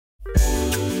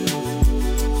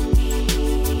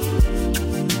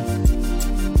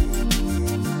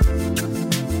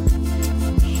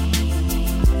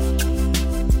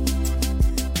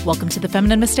Welcome to the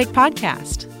Feminine Mistake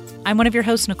Podcast. I'm one of your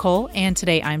hosts, Nicole, and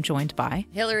today I'm joined by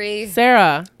Hillary,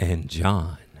 Sarah, and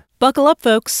John. Buckle up,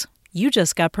 folks. You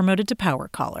just got promoted to Power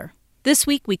Caller. This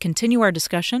week, we continue our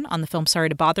discussion on the film Sorry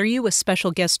to Bother You with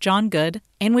special guest John Good,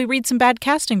 and we read some bad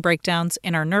casting breakdowns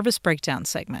in our Nervous Breakdown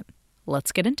segment.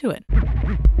 Let's get into it.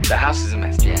 The house is a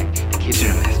mess, Jack. The kids are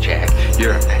a mess, Jack.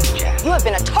 You're a mess, Jack. You have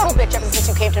been a total bitch ever since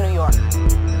you came to New York.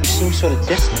 You seem sort of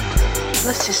distant.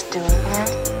 Let's just do it,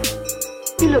 man.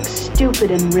 You look stupid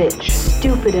and rich.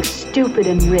 Stupid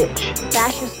and rich.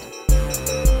 Fascist.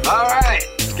 All right,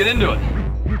 let's get into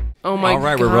it. oh my god. All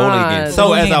right, we're rolling again. So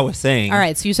Rolling as in. I was saying, All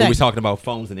right, so you said- we were talking about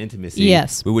phones and intimacy.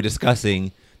 Yes. We were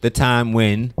discussing the time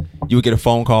when you would get a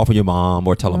phone call from your mom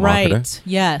or telemarketer. Right,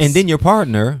 yes. And then your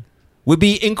partner would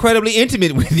be incredibly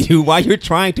intimate with you while you're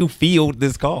trying to field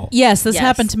this call. Yes, this Yes.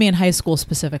 happened to me in high school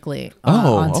specifically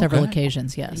on several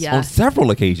occasions, yes. Yeah. On several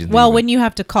occasions. Well, even. when you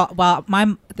have to call,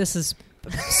 this is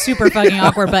super fucking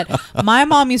awkward, but my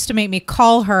mom used to make me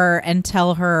call her and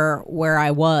tell her where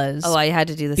I was. Oh, I had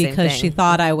to do the same thing. because she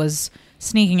thought I was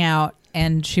sneaking out,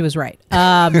 and she was right.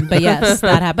 But yes,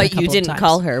 that happened. But a couple you of didn't times.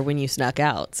 call her when you snuck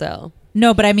out, so.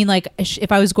 No, but I mean, like,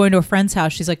 if I was going to a friend's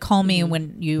house, she's like, "Call me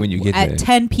when you get at there.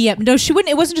 10 p.m." No, she wouldn't.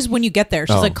 It wasn't just when you get there.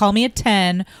 She's Oh. like, "Call me at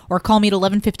 10 or call me at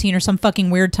 11:15 or some fucking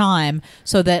weird time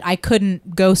so that I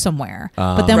couldn't go somewhere."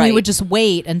 But then we Right. would just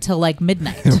wait until like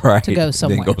midnight Right. to go Then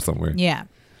somewhere. go somewhere. Yeah.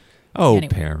 Oh, Anyway.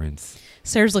 parents.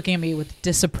 Sarah's looking at me with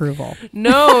disapproval.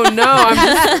 No,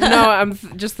 I'm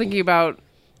just thinking about.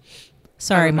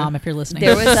 Sorry, Mom, if you're listening.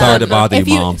 There was Sorry to bother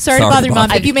you, Mom. Sorry to bother you,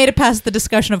 Mom. you. If you made it past the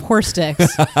discussion of horse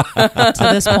dicks to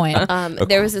this point.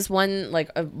 There was this one, like,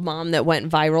 a mom that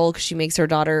went viral because she makes her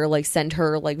daughter, like, send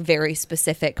her, like, very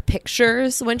specific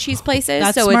pictures when she's places.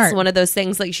 That's so smart. it's one of those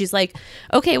things, like, she's like,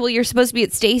 okay, well, you're supposed to be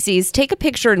at Stacy's. Take a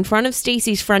picture in front of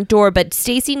Stacy's front door, but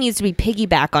Stacy needs to be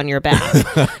piggyback on your back.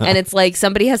 And it's like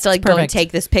somebody has to, like, go and perfect.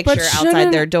 take this picture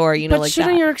outside their door, you know, but like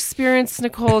shouldn't that. your experience,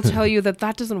 Nicole, tell you that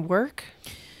doesn't work?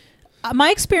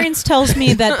 My experience tells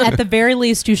me that at the very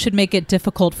least you should make it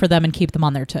difficult for them and keep them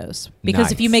on their toes.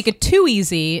 Because if you Nice. make it too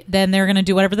easy, then they're going to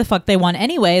do whatever the fuck they want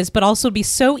anyways, but also be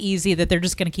so easy that they're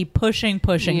just going to keep pushing.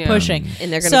 Yeah. pushing.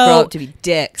 And they're going to So, grow up to be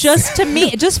dicks. Just to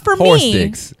me, just for Horse me.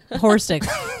 dicks. Horse dicks.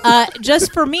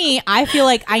 Just for me, I feel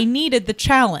like I needed the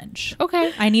challenge.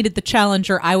 Okay. I needed the challenge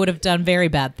or I would have done very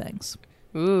bad things.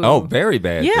 Ooh. Oh, very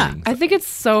bad. Yeah. things. I think it's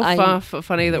so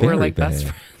funny that we're Very like bad. best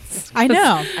friends. I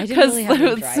know. I didn't really have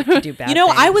the drive to do bad You know,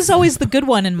 I things. was always the good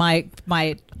one in my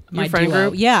Your friend duo.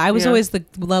 group? Yeah, I was Yeah. always the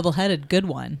level-headed good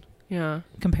one. Yeah.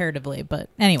 Comparatively, but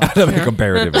anyway.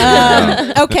 Comparative.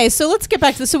 Okay, so let's get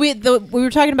back to this. So we were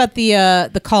talking about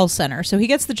the call center. So he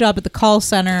gets the job at the call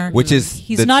center, Which is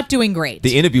he's not doing great.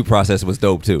 The interview process was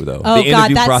dope too, though. Oh, the God,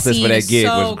 interview that process scene for that is gig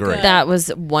so was great. good. That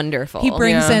was wonderful. He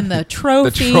brings Yeah. in the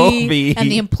trophy, trophy. and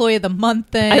the employee of the month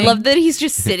thing. I love that he's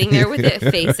just sitting there with it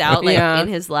face out, like Yeah. in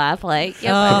his lap, like,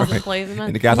 yep, I was Oh. employee of the month.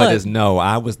 And the guy's Look. like this, no,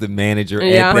 I was the manager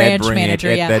Yeah. at Branch that branch manager,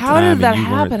 at yeah. that How time. did that and you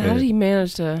weren't happen? How there. did he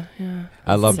manage to? Yeah.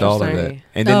 I loved So all of sorry. that.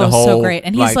 And then the Oh, whole, so great.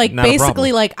 And he's like not a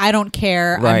basically problem. like, I don't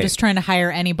care. I'm Right. just trying to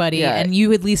hire anybody, Yeah. and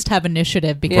you at least have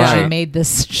initiative because Yeah. you made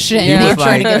this shit. He and was You're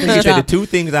trying to like, get he this said, the job. two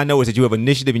things I know is that you have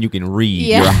initiative and you can read.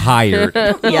 Yeah. You're hired.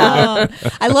 Yeah.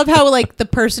 I love how like the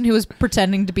person who was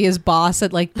pretending to be his boss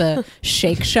at like the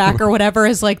Shake Shack or whatever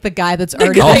is like the guy that's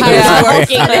already guy hired. Yeah. He's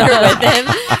working there with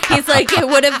him. He's like, it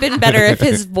would have been better if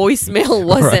his voicemail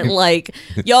wasn't like,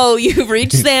 yo, you've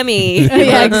reached Sammy.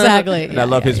 Yeah, exactly. And I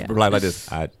love his reply like this.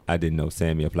 I didn't know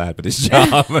Sammy applied for this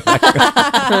job.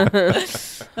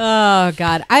 Oh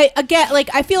God. I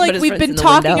feel like But his we've friend's been in the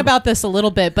talking window. about this a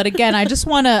little bit, but again,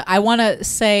 I want to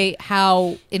say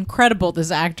how incredible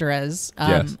this actor is.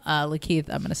 Yes. Lakeith,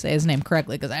 I'm going to say his name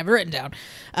correctly because I have it written down.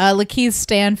 Lakeith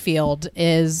Stanfield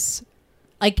is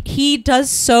like, he does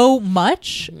so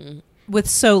much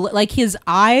with like his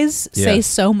eyes say Yeah.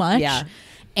 so much. Yeah.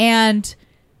 And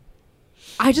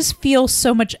I just feel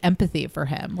so much empathy for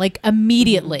him, like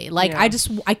immediately. Like Yeah.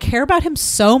 I care about him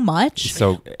so much.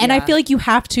 So And I Yeah. feel like you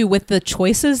have to with the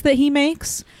choices that he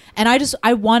makes. And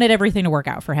I wanted everything to work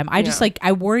out for him.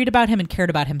 I worried about him and cared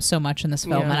about him so much in this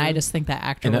film. Yeah. And I just think that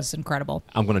actor And was incredible.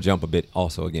 I'm going to jump a bit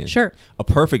also again. Sure. A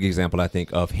perfect example, I think,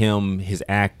 of him, his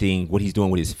acting, what he's doing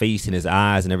with his face and his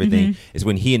eyes and everything is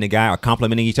when he and the guy are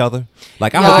complimenting each other.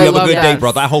 Like, I hope I you have a love good day, that.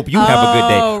 brother. I hope you have a good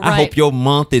day. Oh, I right. hope your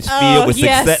month is Oh, filled with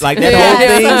yes. success. Like Yeah. that whole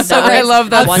thing. So I love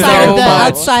that One so outside of the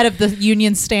much. outside of the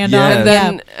union standoff.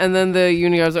 Yeah. And then the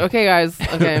union goes, okay, guys,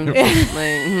 okay.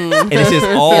 And it's just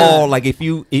all like I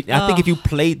think if you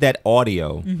played that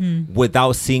audio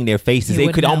without seeing their faces, You it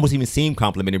wouldn't could know. almost even seem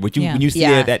complimentary. But Yeah. when you see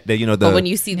Yeah. that But when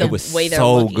you see the it was way they're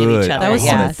so looking at good. each other, That was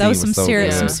Yeah. that was some so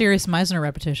serious good. some serious Meisner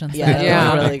repetitions. Yeah, there. Yeah.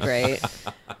 that was really great.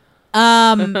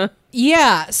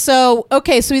 Yeah. So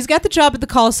so he's got the job at the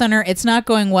call center. It's not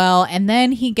going well, and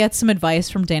then he gets some advice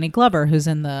from Danny Glover, who's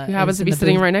in the Who happens who's to in be the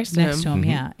sitting booth right next to him. Mm-hmm.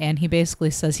 Yeah, and he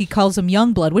basically says he calls him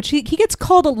Youngblood, which he gets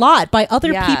called a lot by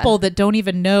other Yeah. people that don't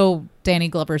even know Danny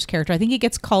Glover's character. I think he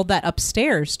gets called that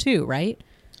upstairs too, right?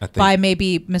 I think. By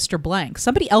maybe Mr. Blank.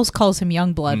 Somebody else calls him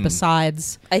Youngblood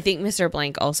besides. I think Mr.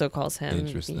 Blank also calls him.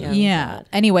 Interesting. Yeah.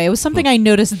 Anyway, it was something I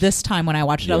noticed this time when I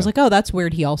watched it. I was Yeah. like, oh, that's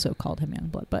weird. He also called him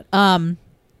Youngblood. But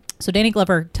so Danny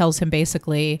Glover tells him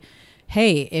basically,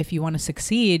 hey, if you want to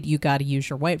succeed, you got to use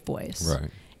your white voice. Right.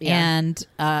 Yeah. And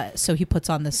so he puts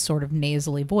on this sort of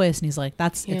nasally voice, and he's like,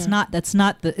 it's Yeah. not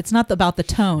about the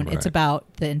tone. Right. It's about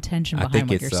the intention I behind think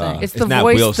what you're saying. It's the not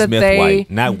voice Will that Smith they- white,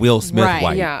 not Will Smith Right.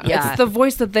 white. Yeah. Yeah. It's the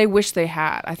voice that they wish they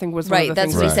had, I think was one of Right, the that's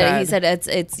things what he Right. said. He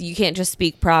said it's you can't just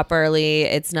speak properly.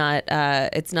 It's not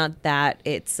that.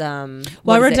 It's Well,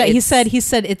 what I is wrote it? down, he It's-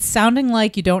 said it's sounding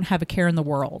like you don't have a care in the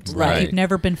world. Right. Like you've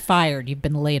never been fired. You've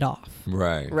been laid off.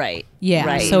 Right. right. Yeah.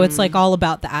 Right. So it's like all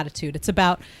about the attitude. It's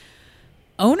about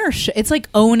ownership. It's like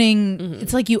owning.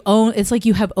 It's like you own. It's like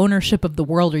you have ownership of the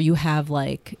world, or you have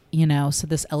like so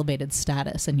this elevated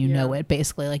status, and you know it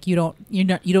basically. Like you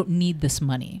don't need this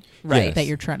money Right. that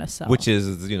you're trying to sell. Which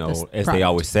is This as product. they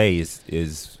always say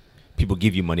is people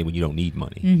give you money when you don't need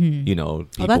money. well,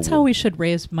 that's how we should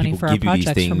raise money people for our give you these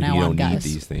projects things from when now you on, don't guys.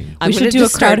 need these things. I'm should gonna do a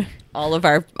just start crowd- all of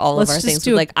our Let's just things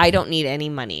do with a- like I don't need any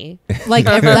money. Like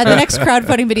the next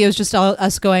crowdfunding video is just all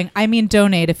us going. I mean,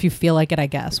 donate if you feel like it. I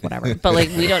guess whatever. But like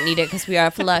we don't need it because we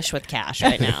are flush with cash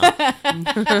right now.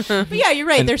 But yeah, you're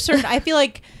right. There's certain. I feel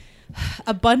like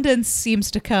abundance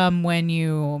seems to come when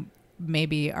you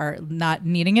maybe are not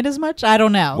needing it as much. I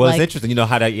don't know. Well, like, it's interesting. You know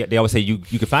how they always say you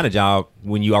can find a job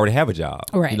when you already have a job.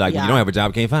 Right, Like when yeah. you don't have a job,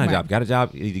 you can't find a Right. job. Got a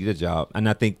job, you need to get a job. And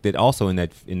I think that also in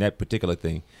that particular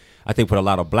thing, I think for a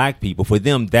lot of black people, for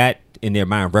them that in their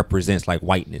mind represents like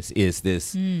whiteness is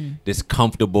this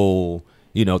comfortable,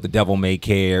 the devil may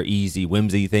care, easy,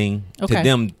 whimsy thing. Okay. To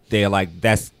them, they're like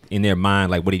that's in their mind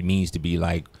like what it means to be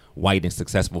like white and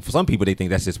successful. For some people, they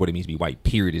think that's just what it means to be white.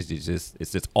 Period. It's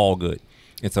just all good.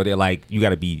 And so they're like, you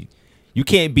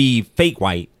can't be fake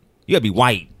white. You gotta be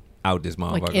white out this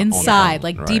motherfucker. like on the inside, phone.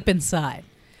 like Right. deep inside.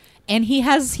 And he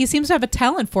seems to have a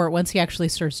talent for it once he actually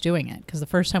starts doing it. Because the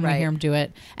first time we Right. hear him do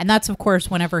it, and that's of course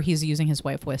whenever he's using his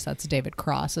white voice, that's David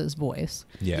Cross's voice.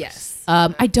 Yes.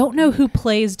 I don't know who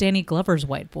plays Danny Glover's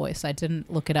white voice. I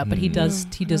didn't look it up, but he does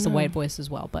the white voice as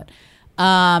well. But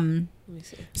Let me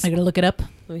see. I gotta look it up.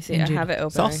 Let me see. Indeed. I have it It's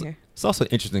open right also, here. it's also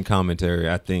interesting commentary.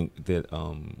 I think that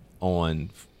on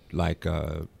like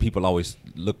people always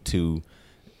look to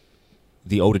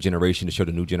the older generation to show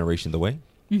the new generation the way,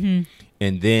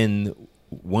 and then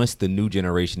once the new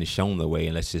generation is shown the way,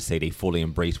 and let's just say they fully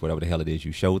embrace whatever the hell it is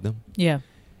you showed them. Yeah.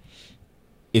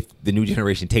 If the new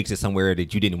generation takes it somewhere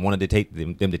that you didn't want to take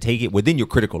them to take it, well, then you're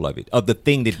critical of it, of the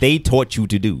thing that they taught you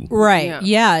to do. Right.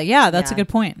 Yeah. That's a Yeah. good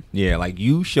point. Yeah, like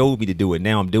you showed me to do it.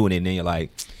 Now I'm doing it, and then you're like,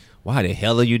 "Why the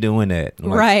hell are you doing that?" I'm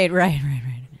like, Right.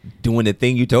 doing the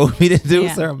thing you told me to do,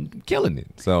 Yeah. sir. I'm killing it.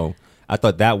 So I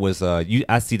thought that was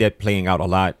I see that playing out a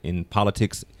lot in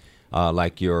politics,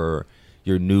 like your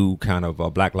new kind of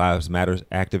Black Lives Matter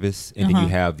activists, and then you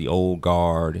have the old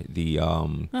guard, the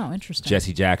Oh, interesting.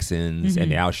 Jesse Jacksons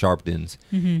and the Al Sharptons,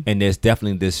 and there's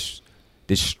definitely this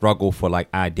struggle for like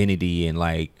identity and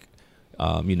like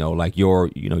like your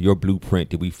blueprint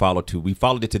that we followed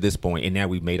it to this point, and now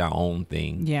we've made our own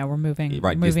thing. Yeah, we're moving.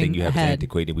 Right, moving this thing you have is ahead.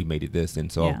 antiquated. We made it this, and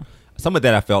so Yeah. some of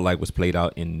that I felt like was played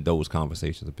out in those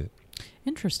conversations a bit.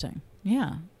 Interesting.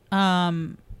 Yeah.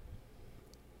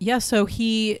 Yeah. So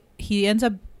he ends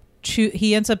up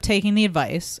taking the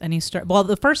advice, and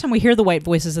the first time we hear the white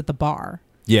voices at the bar,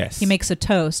 Yes, he makes a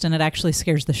toast, and it actually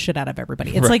scares the shit out of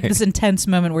everybody. It's like Right. this intense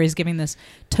moment where he's giving this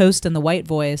toast in the white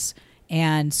voice,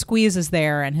 and Squeeze is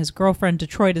there, and his girlfriend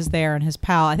Detroit is there, and his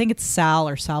pal, I think it's Sal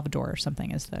or Salvador or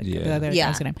something is the other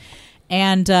Yeah. guy's name,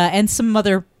 and some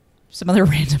other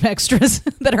random extras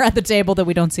that are at the table that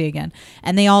we don't see again,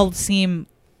 and they all seems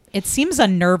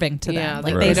unnerving to them. Yeah,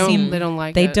 Like they they don't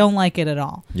like they it. don't like it at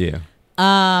all. yeah,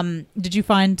 Did you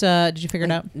find? Did you figure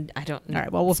it out? I don't. All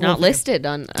right. Well, it's not listed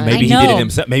on. Maybe he I did it know.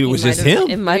 himself. Maybe it was just him.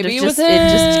 It might Maybe have it was just.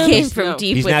 It just him. came from No.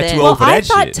 deep He's within. not too Well, old for I that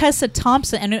thought shit. Tessa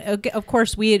Thompson, and of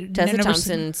course we had Tessa never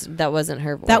Thompson's. That wasn't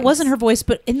her voice. That wasn't her voice,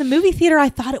 but in the movie theater, I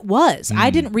thought it was. I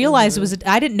didn't realize it was.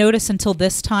 I didn't notice until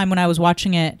this time when I was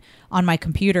watching it on my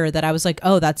computer that I was like,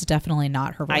 "Oh, that's definitely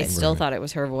not her I voice." still thought it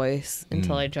was her voice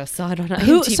until I just saw it on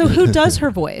Who? IMDb. So who does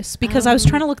her voice? Because I was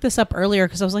trying to look this up earlier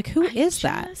because I was like, "Who is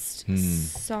that?"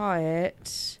 Just saw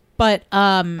it. But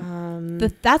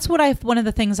that's what one of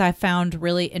the things I found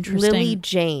really interesting. Lily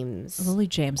James. Lily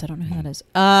James. I don't know who that is.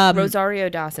 Rosario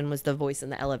Dawson was the voice in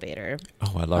the elevator.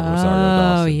 Oh, I love Rosario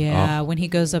Dawson. Oh yeah, when he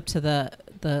goes up to the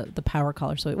power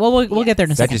collar. So we'll get there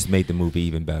in a That second. just made the movie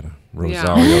even better.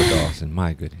 Rosario Dawson.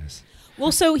 My goodness.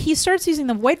 Well, so he starts using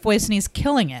the white voice and he's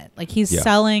killing it. Like he's Yeah.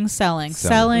 selling.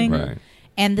 Right.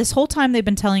 And this whole time they've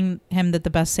been telling him that the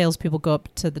best salespeople go up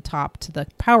to the top to the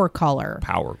power collar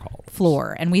Power call.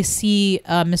 floor. And we see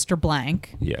Mr.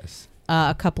 Blank Yes.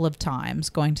 a couple of times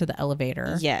going to the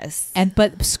elevator. Yes.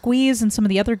 But Squeeze and some of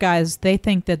the other guys, they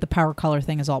think that the power collar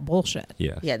thing is all bullshit.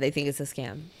 Yes. Yeah, they think it's a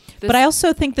scam. But I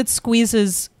also think that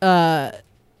Squeeze's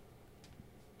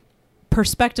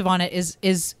perspective on it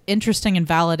is interesting and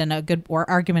valid, and a good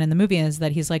argument in the movie is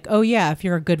that he's like, oh yeah, if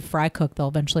you're a good fry cook, they'll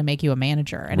eventually make you a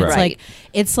manager. And Right.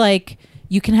 it's like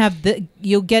you can have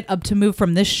you'll get up to move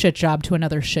from this shit job to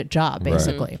another shit job, Right.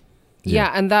 basically. Yeah,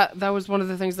 and that was one of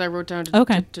the things that I wrote down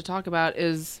to talk about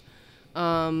is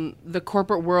the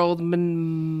corporate world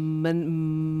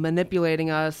manipulating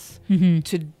us to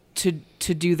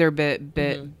do their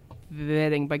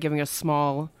bidding by giving us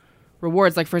small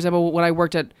rewards. Like for example, when I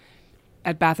worked at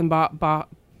Bath and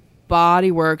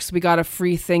Body Works, we got a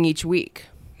free thing each week,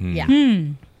 Yeah.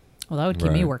 Well, that would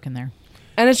keep me Right. working there.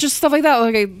 and it's just stuff like that.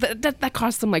 Like that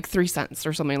costs them like 3 cents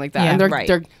or something like that, Yeah. and they're Right.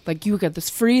 they're like, you get this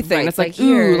free thing. Right. And it's like,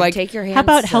 here, ooh, like take your hands. How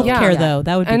about still. healthcare Yeah. though?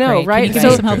 That would be I know, great. right? Can you give me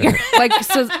So- some healthcare? like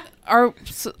so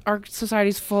our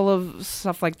society's full of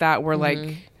stuff like that where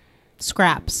like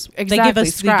Scraps. They Exactly,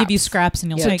 give you scraps. scraps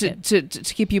and you'll to, take it.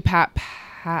 to keep you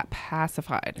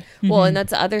pacified. Well, and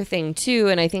that's the other thing too,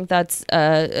 and I think that's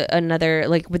another,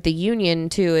 like with the union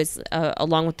too, is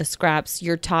along with the scraps,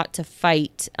 you're taught to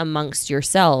fight amongst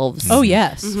yourselves. Oh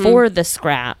yes. For the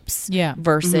scraps, Yeah.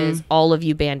 versus all of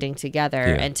you banding together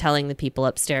Yeah. and telling the people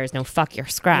upstairs, "No, fuck your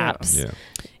scraps." Yeah.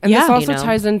 And Yeah. this also You know?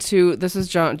 ties into, this is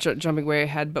jumping way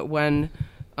ahead, but when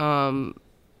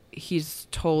he's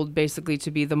told basically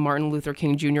to be the Martin Luther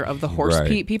King Jr. of the horse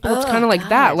Right. people, it's kind of like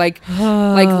that. Like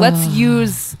let's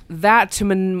use that to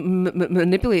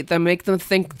manipulate them, make them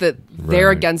think that they're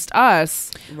Right. against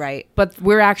us, Right, but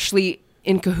we're actually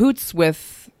in cahoots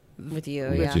with with you,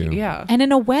 With yeah. you. yeah. And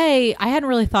in a way, I hadn't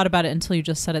really thought about it until you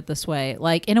just said it this way.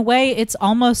 Like, in a way, it's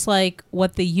almost like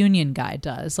what the union guy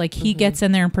does. Like, he gets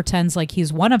in there and pretends like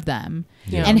he's one of them.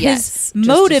 Yeah. And Yes, his just to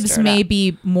motives stir it may up.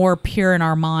 be more pure in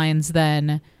our minds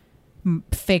than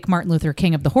fake Martin Luther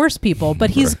King of the horse people,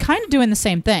 but he's kind of doing the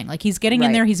same thing. Like, he's getting in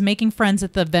Right. there, he's making friends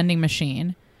at the vending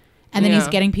machine, and then he's Yeah.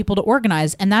 getting people to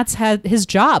organize. And that's his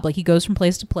job. Like, he goes from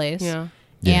place to place Yeah.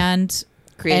 and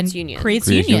Creates and unions. creates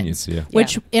Creates unions. unions, yeah.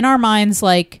 Which in our minds,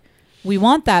 like, we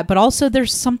want that, but also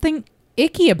there's something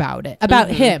icky about it, about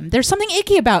him. There's something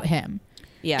icky about him.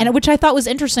 Yeah. And which I thought was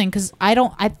interesting because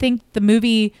I think the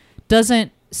movie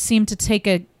doesn't seem to take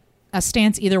a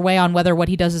stance either way on whether what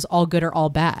he does is all good or all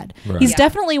bad. Right. He's Yeah.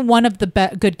 definitely one of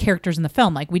the good characters in the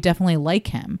film. Like, we definitely like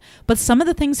him, but some of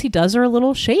the things he does are a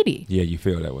little shady. Yeah, you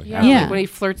feel that way. Yeah. Yeah. Like when he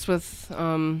flirts with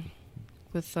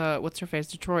what's her face,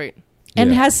 Detroit.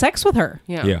 And Yeah. has sex with her.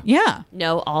 Yeah. Yeah. Yeah.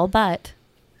 No, all but.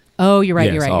 Oh, you're right.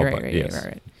 Yes, You're right. all You're right. but, You're yes.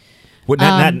 right.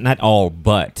 Well, not all,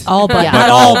 but All but, Yeah. not But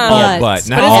all all but, but,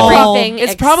 not but all. Everything It's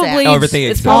except- probably Everything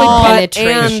it's except- probably All but and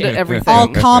penetration. everything.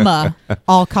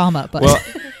 all comma, but well,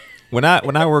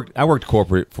 when I worked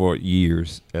corporate for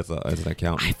years as an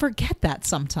accountant. I forget that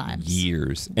sometimes.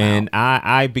 Years. And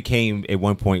I became at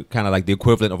one point kind of like the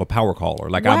equivalent of a power caller.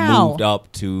 Like I Wow. moved up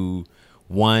to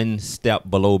one step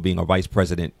below being a vice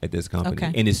president at this company.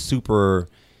 Okay. And it's super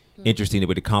interesting the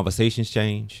way the conversations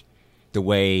change, the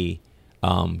way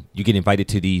you get invited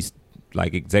to these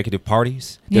like executive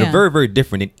parties. They're Yeah. very, very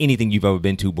different than anything you've ever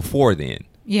been to before then.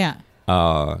 Yeah.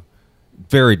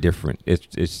 Very different.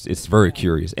 It's very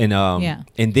curious. And Yeah.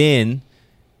 and then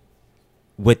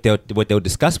what they'll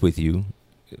discuss with you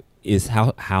is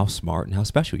how smart and how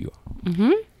special you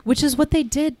are. Which is what they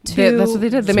did to That's what they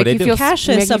did. They That's make what they you do. feel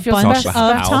Cassius make you a feel bunch special.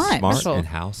 of how times. smart Special. and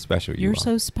how special you You're are.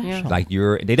 so special. Yeah. Like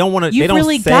they don't want to. They You've don't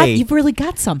really say you've really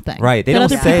got something. right. They that don't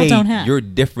other say people don't have. you're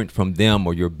different from them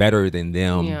or you're better than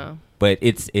them. Yeah. But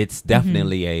it's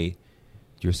definitely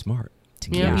you're smart.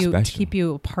 to Yeah. keep you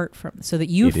Special. apart from, so that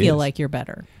you It feel is. like you're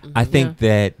better. I think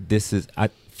that this is,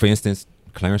 for instance,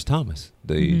 Clarence Thomas.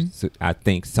 I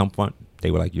think someone they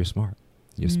were like, "You're smart,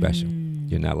 you're special,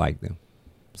 you're not like them.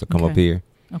 So come up Okay. here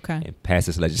Okay. and pass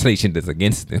this legislation that's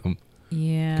against them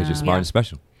Yeah. because you're smart and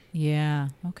special." Yeah.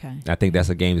 Okay. I think that's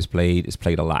a game that's played. It's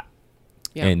played a lot,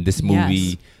 Yeah. and this movie,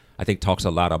 Yes. I think, talks a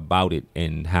lot about it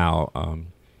and how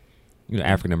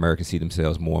African Americans see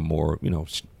themselves more and more,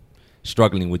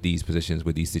 struggling with these positions,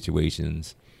 with these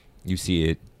situations. You see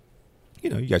it. You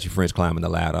got your friends climbing the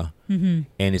ladder, and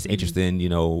it's interesting.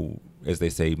 As they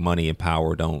say, money and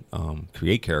power don't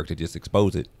create character; just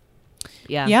expose it,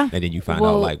 Yeah. Yeah. and then you find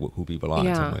Well, out like who people are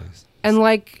in some ways. And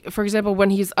like, for example, when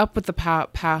he's up with the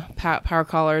power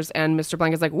collars and Mr.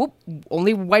 Blank is like, whoop,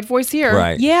 only white voice here.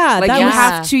 Right. Yeah. Like that you was,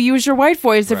 have to use your white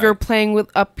voice if Right. you're playing with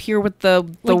up here with the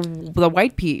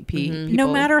white people.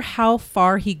 no matter how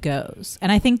far he goes.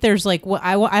 And I think there's like, what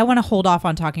I want to hold off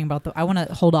on talking about I want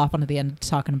to hold off onto the end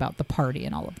talking about the party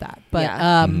and all of that. But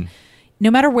Yeah. no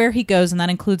matter where he goes, and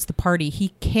that includes the party, he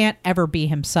can't ever be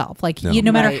himself. Like, No.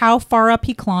 no matter Right. how far up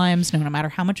he climbs, no matter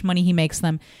how much money he makes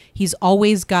them, he's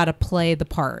always got to play the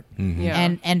part.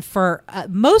 Yeah. And for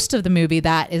most of the movie,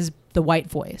 that is the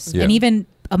white voice. Yeah. And even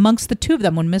amongst the two of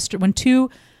them, when two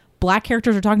black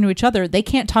characters are talking to each other, they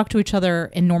can't talk to each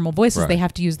other in normal voices. Right. They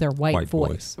have to use their white White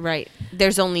voice. Right.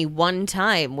 There's only one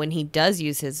time when he does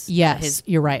use his Yes,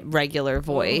 you're right. regular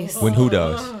voice. When who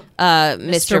does?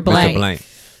 Mr. Blank. Blank. Mr. Blank.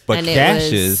 But And it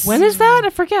Cash's. When is that? I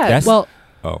forget. That's Well,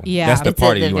 yeah, yeah. that's the It's at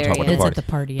party. the You want to talk very about the end. party? It's at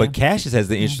the party, But yeah. Cassius has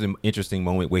the interesting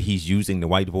moment where he's using the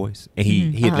white voice, and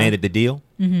he had landed the deal,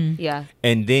 Yeah.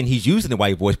 and then he's using the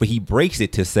white voice, but he breaks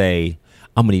it to say,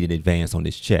 "I'm gonna need an advance on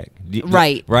this check."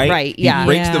 Right, right, right, He yeah.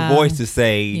 breaks Yeah. the voice to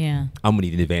say, Yeah. "I'm gonna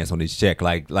need an advance on this check."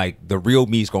 Like the real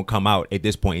me is gonna come out at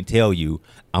this point and tell you,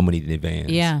 "I'm gonna need an advance."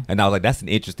 Yeah. and I was like, "That's an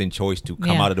interesting choice to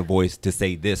come Yeah. out of the voice to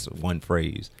say this one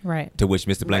phrase." Right. To which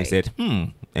Mr. Blank Right.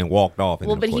 said, and walked off. And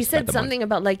Well, then, of but he course, got said the money. something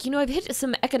about like, I've hit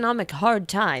some economic hard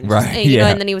times. Right, And, yeah.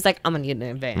 and then he was like, I'm gonna need an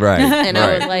advance. Right, And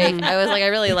I was right. like, I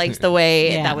really liked the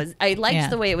way Yeah. that was. I liked Yeah.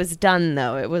 the way it was done,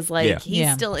 though. It was like Yeah. he's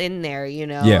Yeah. still in there,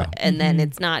 Yeah. And then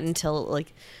it's not until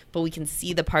like, but we can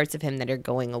see the parts of him that are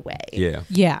going away. Yeah.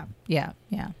 Yeah.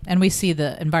 And we see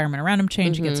the environment around him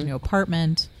change. He gets a new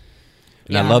apartment.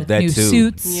 And I love that new too.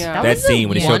 suits. Yeah. That That was a scene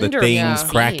when they showed the wonderful things scene.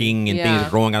 cracking and Yeah. things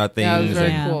growing out of things. Yeah, it was very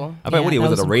Yeah. cool. I bet, Yeah, was that it a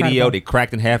was radio? incredible. They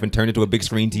cracked in half and turned into a big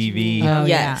screen TV. Oh,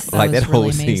 Yes. yeah. Like, was that whole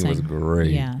really scene was amazing.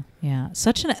 great. Yeah.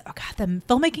 Such an the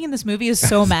filmmaking in this movie is so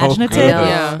So imaginative. good.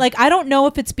 Yeah. Like, I don't know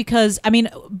if it's because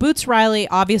Boots Riley,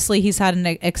 obviously he's had an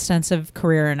extensive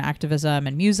career in activism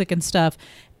and music and stuff,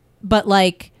 but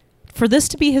like for this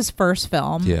to be his first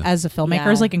film Yeah. as a filmmaker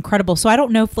Yeah. is like incredible. So I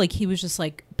don't know if like he was just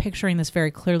like picturing this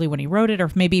very clearly when he wrote it, or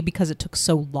if maybe because it took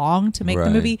so long to make the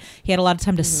Right. movie, he had a lot of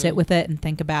time to sit with it and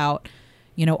think about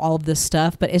all of this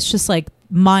stuff. But it's just like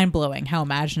mind blowing how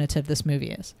imaginative this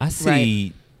movie is. I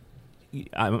see.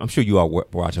 I'm sure you all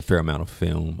watch a fair amount of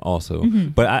film, also.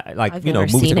 But I like I've you know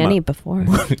never movies seen about- any before.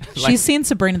 She's seen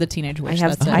Sabrina the Teenage Witch.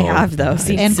 That's it. I have though.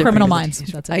 Seen And Sabrina Criminal the Minds.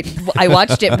 Teenage That's Witch. it. I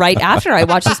watched it right after I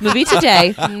watched this movie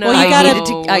today. No. Well, you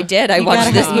gotta- I did. I You watched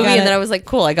gotta- this you movie gotta- and then I was like,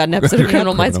 cool. I got an episode of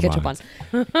Criminal Minds to catch up on.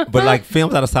 But like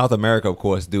films out of South America, of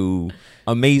course, do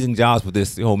amazing jobs with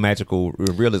this whole magical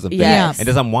realism thing. Yes. And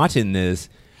as I'm watching this,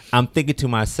 I'm thinking to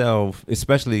myself,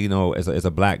 especially as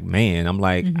a black man, I'm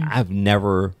like, I've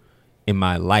never in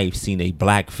my life seen a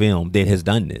black film that has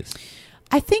done this.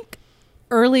 I think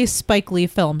early Spike Lee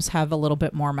films have a little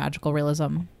bit more magical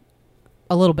realism.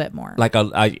 A little bit more. Like I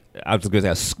was going to say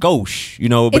a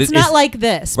skosh, but it's not like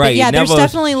this. right, But yeah, it there's never-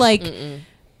 definitely like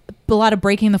a lot of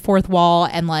breaking the fourth wall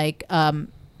and like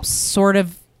sort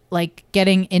of like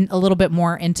getting in a little bit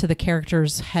more into the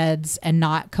characters' heads and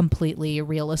not completely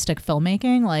realistic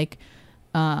filmmaking. Like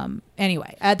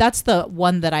anyway, that's the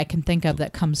one that I can think of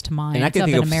that comes to mind And I can of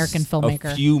think an of American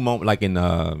filmmaker. a few moments, like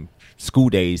in School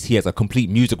Days, he has a complete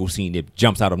musical scene that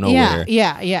jumps out of nowhere.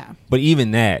 Yeah. But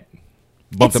even that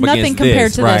bumped It's up nothing against compared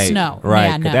this, to right, this, no. Right,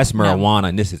 Yeah, 'cause no, that's no. marijuana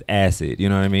and this is acid. You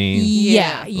know what I mean?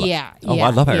 Yeah. Oh, I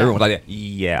love how everyone's like that.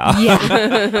 Yeah.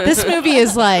 Yeah. This movie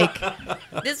is like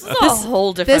This is a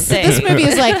whole different thing. this movie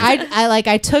is like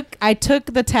I took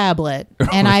the tablet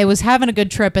and I was having a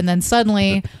good trip, and then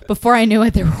suddenly before I knew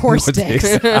it there were horse dicks.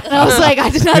 And I was like, I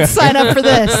did not sign up for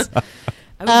this.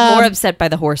 I was more upset by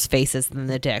the horse faces than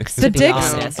the dicks. The to be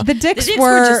dicks honest. the dicks The dicks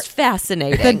were just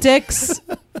fascinating. the dicks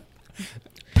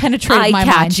penetrated my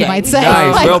mind, you Eye-catching. might say.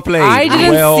 Nice, Like, well played. I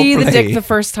didn't well see the played. dick the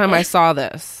first time I saw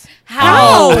this.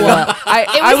 How?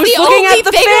 I was the looking only at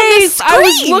the thing on the face. I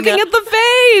was screen. looking at the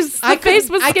face. The face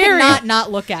was I scary. could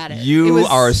not look at it. You It was-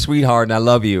 are a sweetheart, and I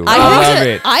love you. I love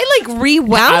it. I like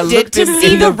rewound it looked to in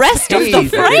see the rest of the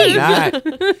face. I frame.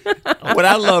 did not. What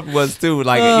I loved was too,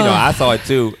 like I saw it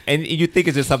too, and you think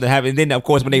it's just something happened. And then of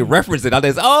course when they reference it, I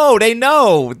was they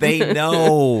know.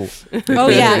 Oh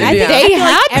yeah, I think, Yeah. I feel like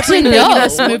had to everything in know.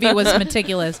 this movie was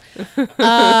meticulous.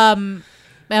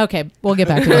 Okay, we'll get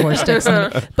back to the horse sticks. in a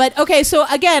minute. But okay, so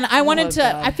again, I wanted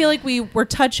to. I feel like we were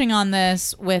touching on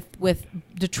this with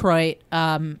Detroit.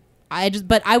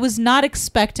 But I was not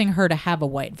expecting her to have a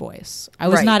white voice. I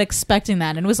was Right. not expecting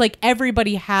that, and it was like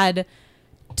everybody had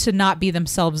to not be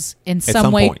themselves in At some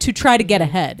some way point. to try to get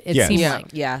ahead. It Yes. seemed Yeah. like.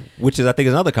 Yeah. Which is, I think,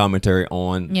 is another commentary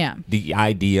on Yeah. the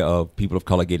idea of people of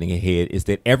color getting ahead. Is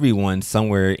that everyone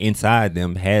somewhere inside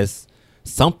them has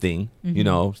something,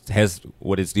 has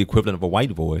what is the equivalent of a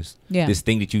white voice. Yeah. This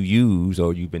thing that you use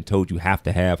or you've been told you have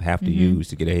to use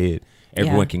to get ahead.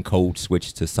 Everyone can code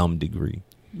switch to some degree.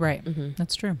 Right.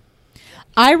 That's true.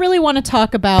 I really want to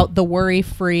talk about the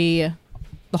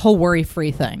whole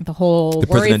worry-free thing, the whole The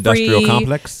prison worry-free, industrial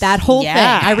complex? that whole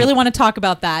Yeah. thing. I really want to talk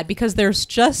about that because there's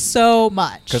just so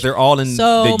much. Because they're all in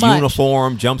So the much.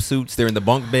 uniform, jumpsuits. They're in the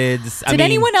bunk beds. Did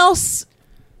anyone else?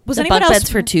 Was The anyone bunk else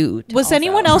beds for two. Was also.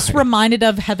 anyone else reminded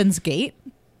of Heaven's Gate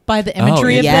by the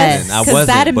imagery of yes. this? I Because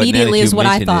that immediately is what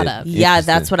I thought of. Yeah, Interesting.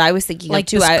 that's what I was thinking Like of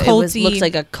too. this It culty- looks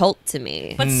like a cult to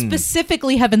me. But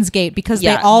specifically Heaven's Gate because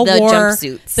Yeah, they all the wore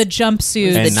jumpsuits. the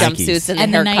jumpsuits And the Nikes. jumpsuits and,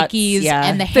 and the the haircuts. Nikes Yeah.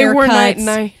 and the They wore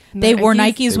haircuts. They wore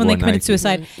Nikes They when they wore committed Nikes.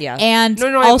 suicide. Yeah. And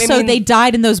No, I also mean- they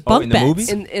died in those bunk in the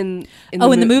beds. movie? in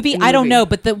the movie? I don't movie. know,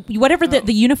 but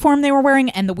the uniform they were wearing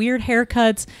and the weird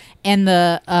haircuts and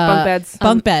the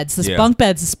Bunk beds. This Yeah. bunk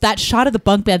beds. That shot of the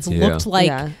bunk beds Yeah. looked like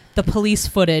Yeah. the police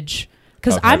footage.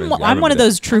 Because Oh, heavens, yeah, I I'm one of remember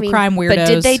those true crime weirdos. But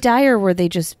did they die or were they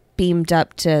just beamed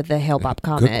up to the Hale Bopp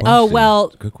Comet? question. Oh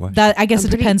well, Good question. that I guess I'm it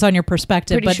pretty- depends on your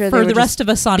perspective. pretty But sure they for were the rest just of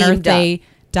us on Earth, beamed they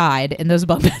died in those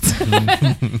bunk beds,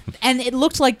 and it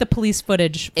looked like the police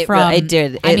footage It, from. it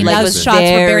did. I It, mean, like, those was shots were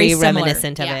very similar.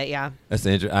 reminiscent of it. Yeah. That's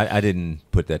I didn't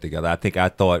put that together. I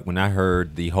thought when I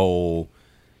heard the whole,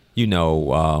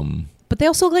 But they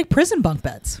also look like prison bunk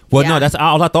beds. well, Yeah. no, that's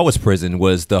all I thought was prison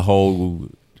was the whole,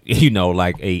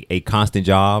 like a constant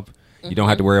job. You don't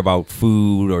have to worry about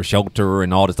food or shelter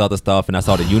and all this other stuff. And I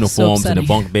saw the uniforms and the upsetting.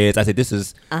 bunk beds. I said, this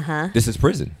is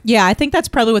prison. Yeah, I think that's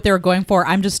probably what they were going for.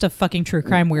 I'm just a fucking true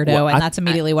crime weirdo, Well, and that's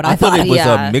immediately what I thought thought. it was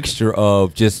Yeah. a mixture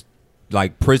of just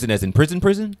like prison as in prison,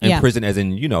 and Yeah. prison as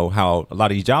in, how a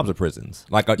lot of these jobs are prisons.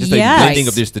 Like just Yes. a blending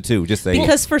of just the two. Just say,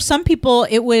 Because for some people,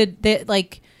 they'd be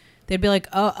like,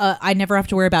 oh, I never have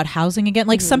to worry about housing again.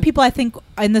 Like some people, I think,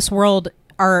 in this world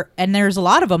are, and there's a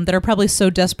lot of them that are probably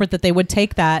so desperate that they would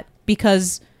take that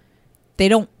because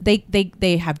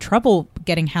they have trouble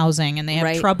getting housing and they have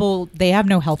Right. trouble. They have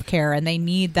no health care and they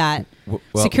need that well,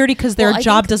 security because their Well, I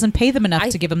job think- doesn't pay them enough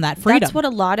to give them that freedom. That's what a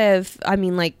lot of,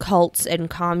 like cults and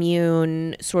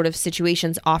commune sort of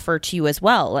situations offer to you as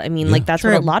well. I mean, like that's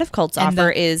True. what a lot of cults And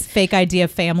offer the is fake idea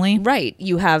of family. right.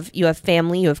 You have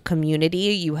family, you have community,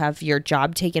 you have your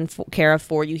job taken care of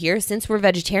for you here. Since we're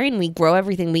vegetarian, we grow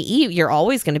everything we eat. You're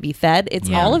always going to be fed. It's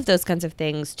Yeah. all of those kinds of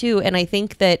things too. And I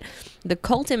think that the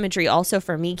cult imagery also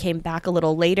for me came back a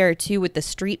little later too with the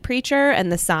street preacher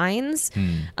and the signs.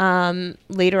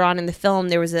 Later on in the film,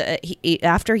 there was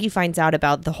after he finds out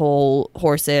about the whole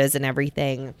horses and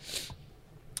everything.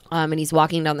 And he's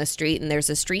walking down the street and there's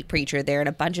a street preacher there and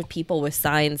a bunch of people with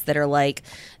signs that are like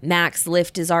Max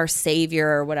Lift is our savior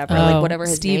or whatever, Oh, like whatever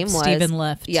his Steve- name was. Stephen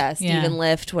Lift. Yeah, Stephen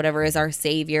Lift, whatever is our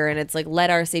savior. And it's like, let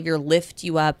our savior lift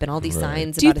you up and all these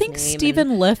signs Do you about think his name.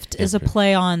 Stephen Lift is a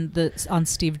play on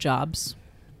Steve Jobs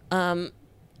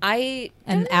I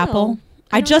and don't know. Apple?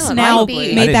 I don't just know. It now might be. I made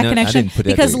didn't that know- I connection didn't put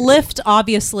that because together. Lyft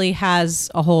obviously has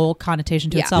a whole connotation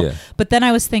to Yeah. itself. Yeah. But then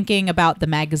I was thinking about the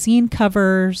magazine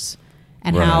covers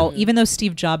and Right. how even though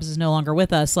Steve Jobs is no longer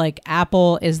with us, like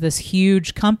Apple is this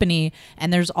huge company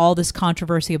and there's all this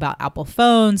controversy about Apple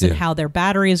phones and Yeah. how their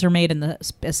batteries are made and the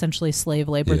essentially slave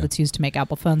labor Yeah. that's used to make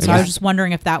Apple phones. And So I was this- just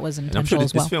wondering if that was and I'm sure intentional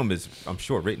this as well. film is, I'm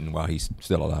sure, written while he's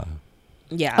still alive.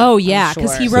 Yeah. Oh I'm yeah,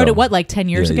 because he sure. wrote So- it like 10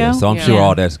 years Yeah, ago. yeah. So I'm Yeah. sure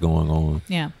all that's going on.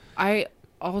 Yeah. I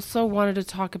also wanted to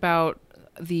talk about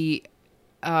the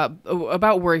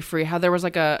about Worry Free, how there was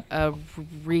like a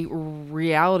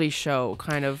reality show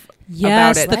kind of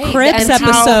Yes, about it. the Right. Cribs And how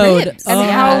episode. Cribs. And Oh.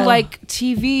 how like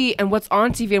TV and what's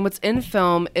on TV and what's in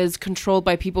film is controlled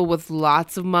by people with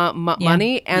lots of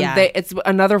money, and Yeah. it's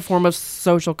another form of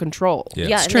social control. Yeah.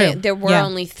 Yeah, It's and true. there were Yeah.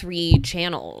 only 3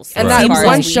 channels. And as that Seems far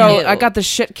one as we show, knew. I got the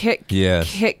shit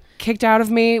Yes. kicked out of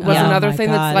me was Oh another my thing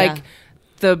God. that's like Yeah.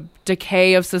 the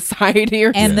decay of society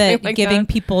or and the something like giving that.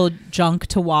 people junk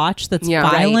to watch that's Yeah.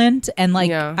 Right. violent and like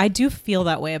Yeah. I do feel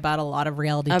that way about a lot of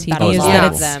reality About TV a is lot that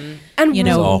of it's them. And you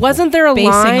know, wasn't there a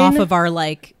basing line off of our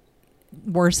like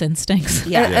worst instincts.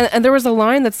 Yeah. And there was a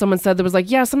line that someone said that was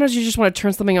like, yeah, sometimes you just want to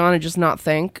turn something on and just not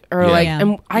think, or Yeah. like, Yeah.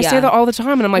 and I say Yeah. that all the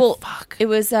time, and I'm like, Well, fuck. It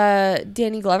was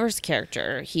Danny Glover's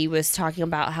character. He was talking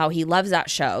about how he loves that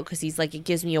show because he's like, it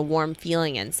gives me a warm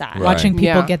feeling inside. Right. Watching people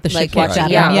Yeah. get the shit Like kicked watching, out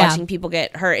of yeah, them. Yeah. watching people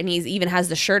get hurt, and he's even has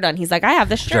the shirt on. He's like, I have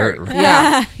the shirt. Shirt. Yeah.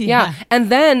 Yeah. yeah. And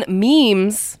then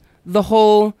memes, the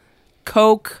whole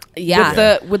Coke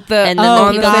Yeah. with the And then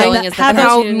on the the people thing, going as the and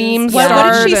how cartoons. memes What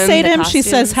start did she and say to the him? She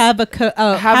says,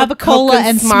 costumes. have a cola Coke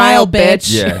and smile,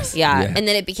 bitch. Yes. Yeah. And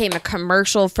then it became a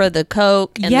commercial for the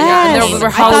Coke. And Yes. then there were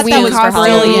I thought that Halloween was costumes.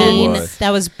 brilliant. Was.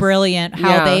 That was brilliant. How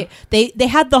Yeah. they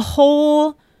had the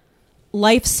whole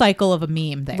life cycle of a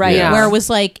meme there, Right. Yeah. where it was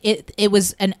like it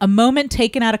was a moment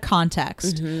taken out of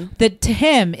context Mm-hmm. that to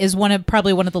him is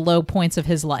probably one of the low points of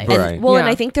his life. Right. And, well, and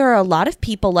Yeah. I think there are a lot of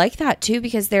people like that too,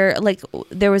 because they're like,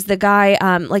 there was the guy,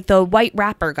 like the white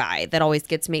rapper guy that always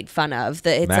gets made fun of.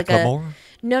 It's like Macklemore?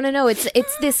 No.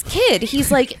 It's this kid.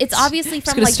 He's like, it's obviously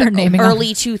from gonna like start the naming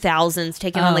early 2000s,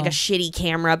 taken on like Oh. a shitty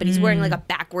camera, but he's wearing like a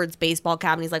backwards baseball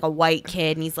cap, and he's like a white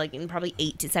kid, and he's like probably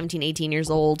 18 years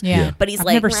old. Yeah. Yeah. But he's I've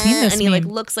like, never seen "Meh," this and he like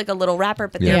meme. looks like a little rapper.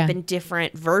 But Yeah. there Yeah. have been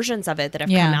different versions of it that have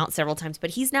Yeah. come out several times. But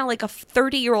he's now like a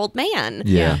 30-year-old man.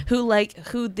 Yeah.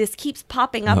 Who this keeps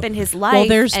popping up in his life. Well,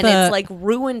 there's and the it's like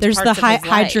ruined. There's parts the of his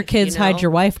hide your life, kids, you know? hide your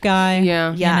wife guy.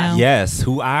 Yeah. you Yeah. know? Yes,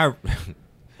 who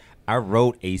I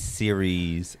wrote a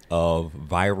series of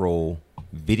viral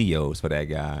videos for that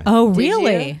guy. Oh, Did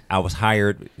really? you? I was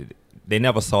hired. They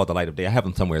never saw the light of day. I have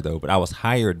them somewhere though, but I was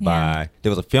hired Yeah. by. There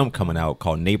was a film coming out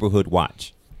called Neighborhood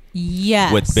Watch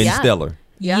Yes. with Ben Yeah. Stiller.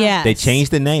 Yeah. Yes. They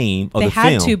changed the name of They the had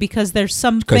film to because there's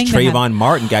something because that happened. Trayvon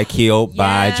Martin got killed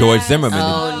by George Zimmerman,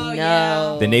 Oh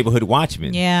no. the Neighborhood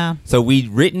Watchman. Yeah. So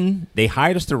they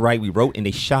hired us to write, we wrote, and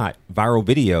they shot viral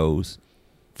videos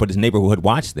for this Neighborhood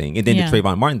Watch thing. And then Yeah. the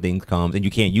Trayvon Martin thing comes, and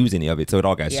you can't use any of it, so it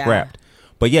all got Yeah. scrapped.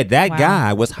 But yeah, that Wow.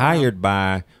 guy was hired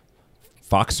by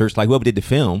Fox Searchlight, whoever did the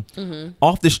film,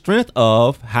 off the strength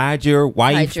of hide your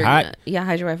wife, Hide your hide, wife,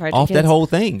 hide your off kids. that whole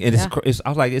thing. And Yeah. I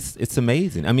was like, it's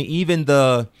amazing. I mean, even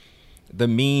the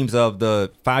memes of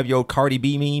the 5-year-old Cardi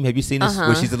B meme. Have you seen this?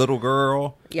 Where she's a little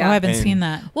girl. Yeah. Oh, I haven't And- seen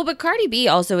that. Well, but Cardi B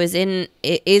also is a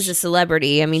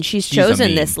celebrity. I mean, she's She's a chosen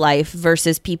meme. this life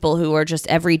versus people who are just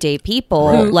everyday people.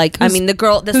 Right. Like, I Who's- mean, the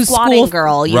whose squatting school-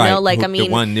 girl, you Right. know, like, Who- I the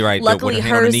mean, one, right, luckily with her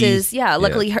hand on hers her knees. is,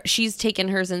 luckily she's taken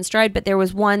hers in stride, but there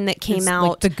was one that came It's out.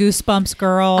 like the Goosebumps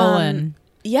girl and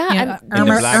yeah, yeah, and the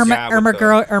Irma black Irma guy with Irma the-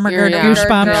 girl Irma girl Yeah.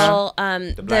 Goosebumps. girl,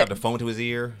 The black with the phone to his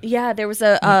ear. yeah, there was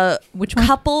a Which one?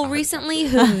 couple recently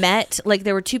who met. Like,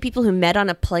 there were two people who met on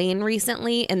a plane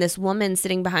recently, and this woman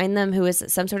sitting behind them who is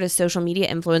some sort of social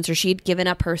media influencer. She had given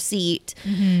up her seat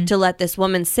to let this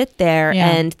woman sit there, Yeah.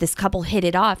 and this couple hit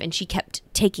it off, and she kept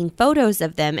taking photos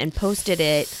of them and posted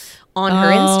it on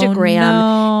her Oh, Instagram.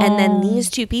 no. And then these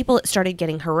two people started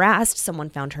getting harassed. Someone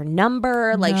found her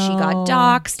number, like she got No.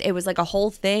 doxxed. It was like a whole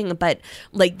thing, but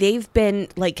like they've been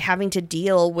like having to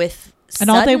deal with And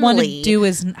all they want to suddenly do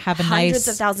is have a hundreds nice.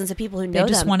 of thousands of people who They know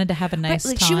just them. wanted to have a nice But,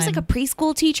 like, time. she was like a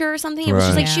preschool teacher or something. It was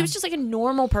just Right. like Yeah. she was just like a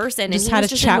normal person, Just and he had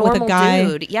was a just chat with a normal guy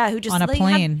dude. Yeah, who just on a like,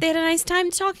 plane. they had a nice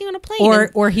time talking on a plane.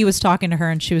 or And- he was talking to her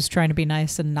and she was trying to be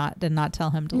nice and did not tell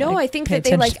him to. no, like, I think pay that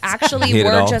they like attention. actually Hit it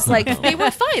were off. just like they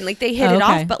were fine. Like they hit Oh, it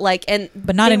okay. off, but like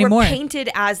But not they anymore. were painted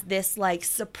as this like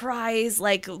surprise,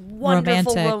 like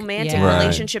wonderful Romantic, romantic yeah. Right.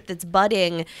 relationship that's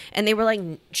budding, and they were like,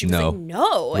 she was No. like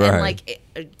no, Right. and like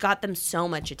it got them so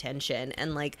much attention,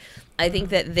 and like I think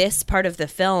that this part of the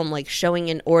film, like showing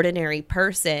an ordinary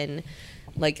person,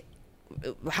 like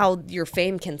how your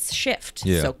fame can shift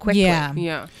Yeah. so quickly. Yeah.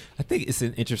 Yeah. I think it's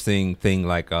an interesting thing.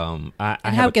 Like, I And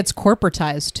have how a- it gets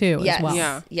corporatized too Yes. as well.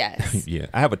 Yeah. Yes. Yeah,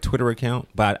 I have a Twitter account,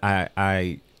 but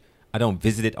I don't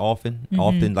visit it often. Mm-hmm.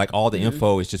 Often, like all the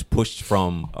info is just pushed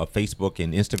from Facebook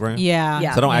and Instagram. Yeah.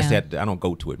 Yeah. So I don't Yeah. actually I don't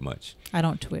go to it much. I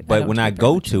don't tweet. But don't when I tweet very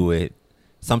go much. to it,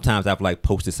 sometimes I've like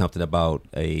posted something about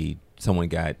someone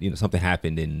got, something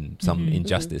happened in some Mm-hmm.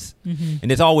 injustice.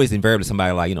 And it's always invariably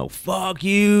somebody like, fuck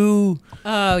you.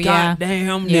 Oh yeah. God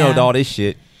damn, Yeah. all this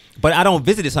shit. But I don't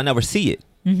visit it, so I never see it.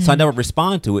 So I never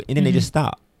respond to it, and then they just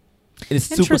stop. And it's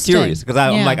super Interesting. curious because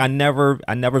I'm Yeah. like, I never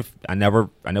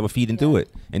feed into it,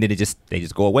 and then they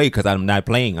just go away because I'm not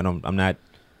playing. I'm not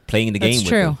playing the That's game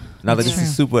true. with them. And I was like, That's this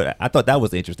is super. I thought that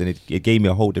was interesting. It gave me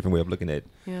a whole different way of looking at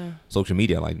Yeah. social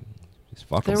media. Like, Just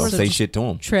fuck them. There Don't was say a- shit to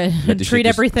them. Treat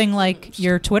everything like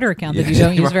your Twitter account that you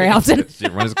don't use very often.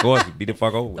 Shit run its course. Beat the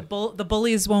fuck over. The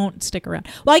bullies won't stick around.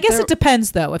 Well, I guess it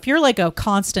depends, though. If you're like a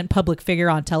constant public figure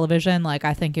on television, like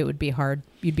I think it would be hard.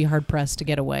 You'd be hard pressed to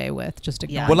get away with just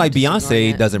ignoring. Well, like just ignoring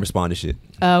Beyonce it. doesn't respond to shit.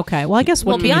 Okay. Well, I guess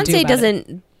what can you do Beyonce about it?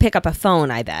 doesn't pick up a phone.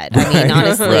 I bet. I mean,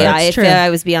 honestly, Right. if True. I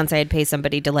was Beyonce, I'd pay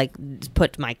somebody to like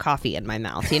put my coffee in my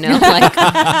mouth. You know, like,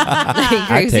 I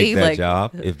crazy. take that like,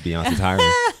 job if Beyonce's hiring.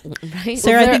 right?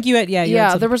 Sarah, I there- think you had. Yeah. You had Yeah,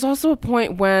 some- there was also a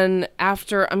point when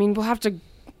after, I mean, we'll have to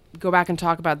go back and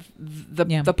talk about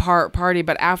the party,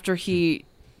 but after he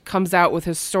comes out with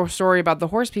his story about the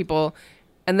horse people,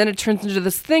 and then it turns into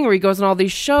this thing where he goes on all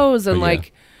these shows and Oh, yeah.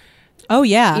 like, Oh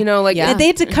yeah. you know, like Yeah. They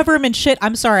had to cover him in shit.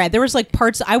 I'm sorry. There was like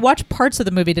parts. I watched parts of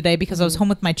the movie today because I was home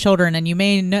with my children, and you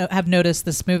may have noticed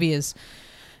this movie is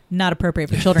not appropriate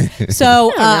for children.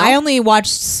 So I only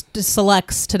watched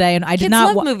selects today, and I did Kids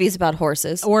not love movies about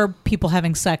horses. or people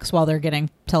having sex while they're getting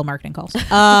telemarketing calls,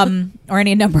 or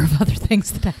any number of other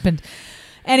things that happened.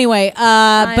 Anyway,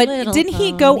 but Little didn't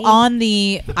he go Pony. on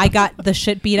the "I got the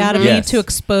shit beat out of Yes. me" to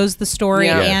expose the story,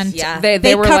 Yeah. and Yeah.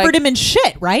 they were covered like- him in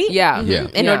shit, right? yeah, Yeah.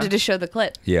 in Yeah. order to show the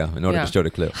clip. Yeah, in order Yeah. to show the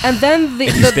clip. And then the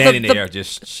He's standing the- there,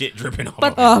 just shit dripping all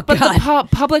But, over. but the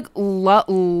public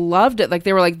loved it. Like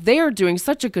they were like, they are doing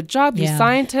such a good job. These Yeah.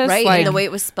 scientists, Right, like and the way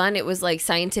it was spun, it was like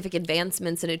scientific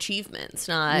advancements and achievements,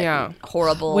 not Yeah.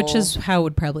 horrible. Which is how it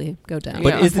would probably go down.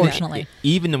 But Yeah. isn't it- unfortunately.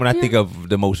 even when I think of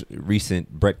the most recent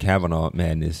Brett Kavanaugh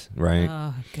madness, right?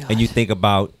 Oh, God. And you think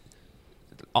about,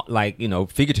 like, you know,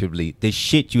 figuratively, the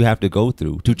shit you have to go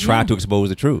through to try to expose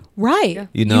the truth. Right.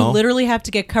 You know? literally have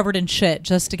to get covered in shit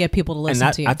just to get people to listen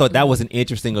And to you. I thought that was an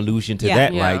interesting allusion to Yeah.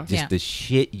 that. Yeah. Like, just Yeah. the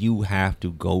shit you have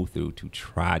to go through to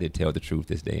try to tell the truth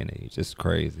this day and age. It's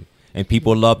crazy. And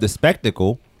people love the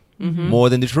spectacle more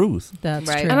than the truth. That's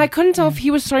Right. true. and I couldn't tell if he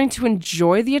was starting to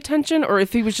enjoy the attention or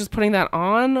if he was just putting that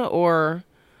on or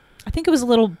I think it was a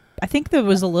little. I think there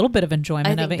was a little bit of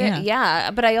enjoyment I of think it. that, Yeah.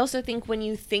 yeah, but I also think when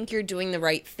you think you're doing the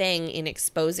right thing in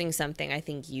exposing something, I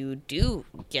think you do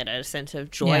get a sense of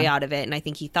joy Yeah. out of it. And I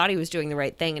think he thought he was doing the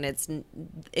right thing, and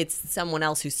it's someone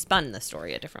else who spun the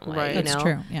story a different way. Right. You That's know?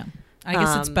 true. Yeah. I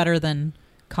guess it's Um, better than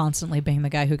constantly being the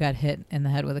guy who got hit in the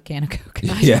head with a can of Coke.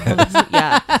 Yeah.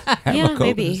 Yeah, Have Yeah, a Coke.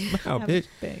 maybe. Smile, bitch.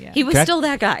 Yeah. he was Okay. still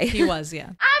that guy. He was. Yeah.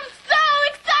 I'm so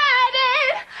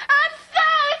excited! I'm so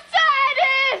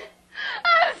excited!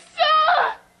 I'm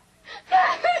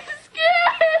so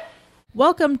scared!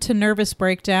 Welcome to Nervous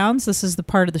Breakdowns. This is the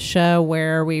part of the show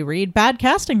where we read bad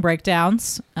casting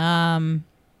breakdowns.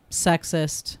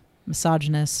 Sexist,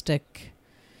 misogynistic,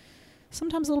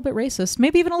 sometimes a little bit racist,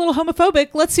 maybe even a little homophobic.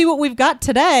 Let's see what we've got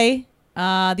today.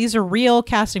 These are real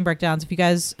casting breakdowns. If you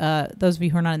guys, those of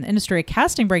you who are not in the industry, a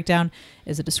casting breakdown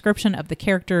is a description of the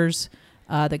characters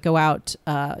that go out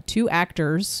to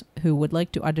actors who would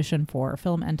like to audition for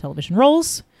film and television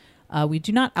roles. We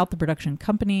do not out the production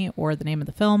company or the name of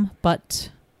the film, but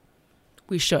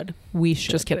we should. we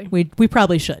should. Just kidding. We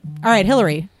probably should. All right,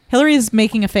 Hillary. Hillary is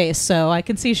making a face, so I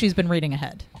can see she's been reading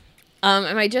ahead.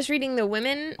 Am I just reading the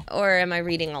women, or am I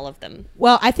reading all of them?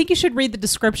 Well, I think you should read the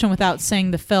description without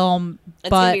saying the film, It's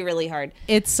gonna but be really hard.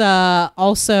 it's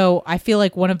also, I feel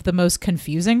like, one of the most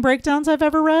confusing breakdowns I've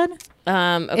ever read.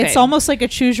 Okay. It's almost like a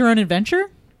choose your own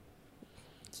adventure.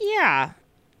 Yeah.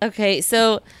 Okay,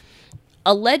 so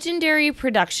a legendary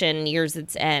production nears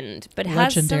its end, but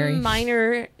has Legendary. some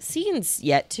minor scenes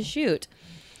yet to shoot.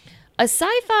 A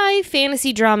sci-fi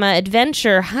fantasy drama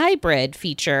adventure hybrid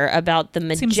feature about the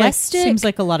majestic Seems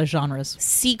like a lot of genres.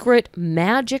 secret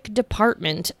magic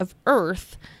department of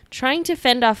Earth trying to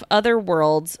fend off other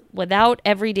worlds without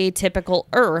everyday typical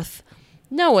Earth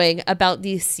knowing about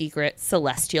these secret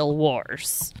celestial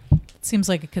wars. Seems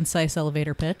like a concise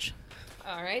elevator pitch.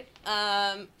 All right.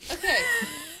 Okay.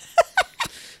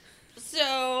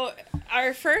 So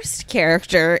our first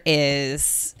character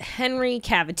is Henry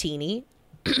Cavattini.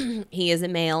 He is a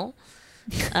male,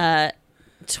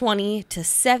 20 to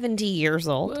 70 years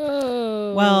old.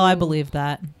 Well, I believe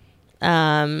that.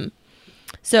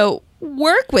 So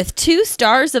work with 2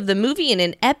 stars of the movie in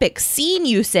an epic scene,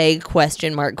 you say?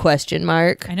 Question mark, question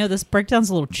mark. I know this breakdown's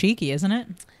a little cheeky, isn't it?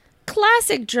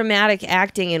 Classic dramatic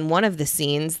acting in one of the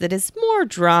scenes that is more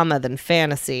drama than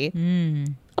fantasy.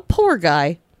 A poor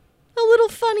guy, a little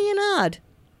funny and odd,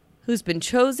 who's been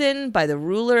chosen by the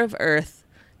ruler of Earth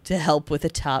to help with a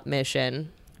top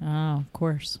mission. Oh, of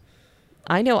course.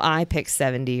 I know I pick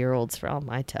 70-year-olds for all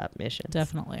my top missions.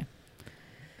 Definitely.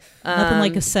 Nothing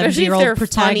like a especially if 70-year-old they're funny,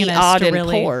 protagonist odd, to and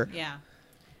really. poor. Yeah.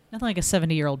 Nothing like a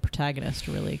 70-year-old protagonist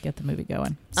to really get the movie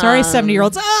going. Sorry,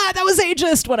 70-year-olds. That was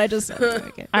ageist, what I just said.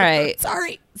 Okay. All right.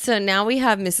 Sorry. So now we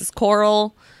have Mrs.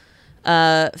 Coral.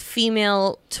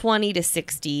 Female 20 to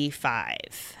 65.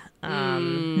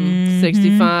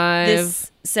 65.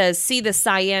 This says, see the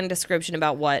cyan description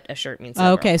about what a shirt means.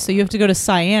 Okay, so you have to go to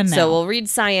cyan now. So we'll read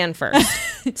cyan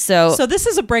first. so this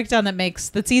is a breakdown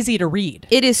that's easy to read.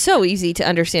 it is so easy to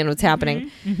understand what's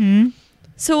happening.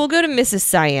 So we'll go to Mrs.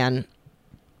 Cyan.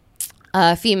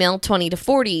 Female, 20 to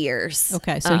 40 years.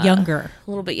 Okay, so younger. A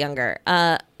little bit younger.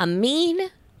 A mean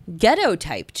ghetto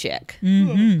type chick.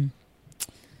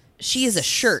 She is a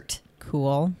shirt,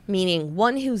 Cool. meaning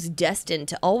one who's destined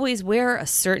to always wear a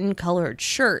certain colored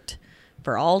shirt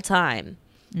for all time.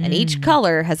 And each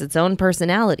color has its own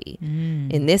personality.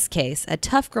 In this case, a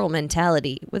tough girl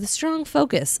mentality with a strong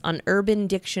focus on urban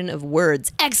diction of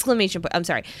words. Exclamation point. I'm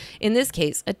sorry. In this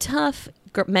case, a tough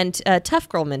girl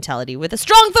mentality with a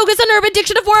strong focus on urban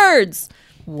diction of words.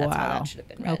 Wow. That's how that should have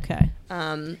been read.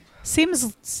 Okay.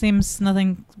 Seems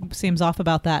nothing seems off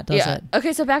about that, does it?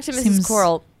 Okay, so back to Mrs. Seems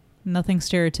Coral. Nothing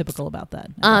stereotypical about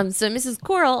that. So Mrs.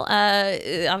 Coral,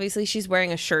 obviously she's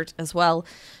wearing a shirt as well.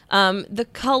 The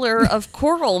color of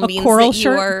coral means coral that you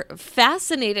shirt? are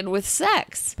fascinated with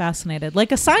sex. Fascinated.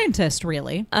 Like a scientist,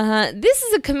 really. This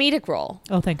is a comedic role.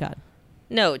 Oh, thank God.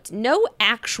 Note, no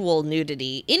actual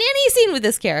nudity in any scene with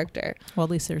this character. Well, at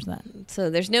least there's that. So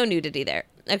there's no nudity there.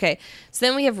 Okay, so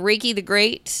then we have Reiki the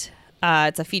Great.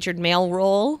 It's a featured male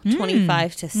role,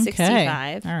 25 to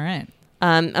 65. Okay. All right.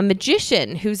 A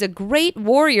magician who's a great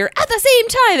warrior at the same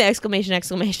time! Exclamation,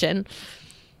 exclamation.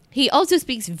 He also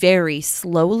speaks very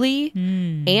slowly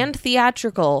and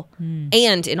theatrical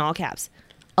and in all caps.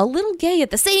 A little gay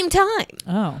at the same time.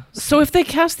 Oh. So if they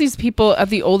cast these people at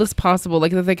the oldest possible,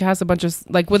 like if they cast a bunch of,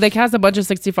 like would they cast a bunch of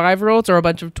 65-year-olds or a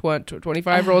bunch of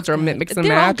 25-year-olds or mix and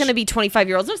They're all match? going to be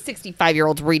 25-year-olds. No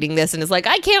 65-year-olds reading this and is like,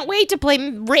 I can't wait to play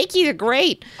Reiki the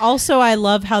Great. Also, I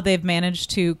love how they've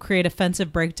managed to create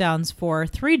offensive breakdowns for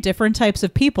 3 different types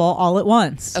of people all at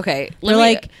once. Okay. They're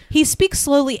like, he speaks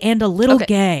slowly and a little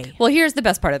gay. Well, here's the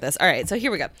best part of this. All right, so here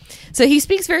we go. So he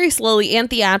speaks very slowly and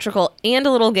theatrical and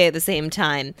a little gay at the same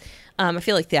time. I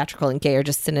feel like theatrical and gay are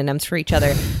just synonyms for each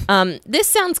other. This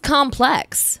sounds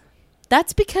complex.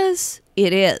 That's because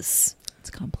it is. It's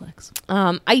complex.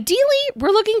 Ideally, we're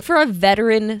looking for a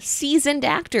veteran, seasoned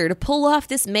actor to pull off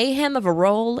this mayhem of a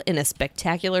role in a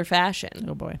spectacular fashion.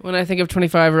 Oh, boy. When I think of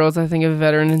 25-year-olds, I think of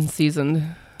veteran and seasoned.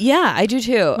 Yeah, I do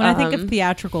too. When I think of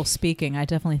theatrical speaking, I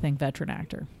definitely think veteran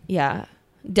actor. Yeah,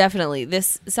 definitely.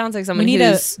 This sounds like We someone need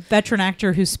who's... a veteran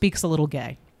actor who speaks a little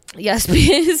gay. Yes,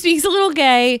 speaks a little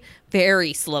gay,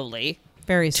 very slowly.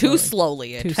 Very slowly. Too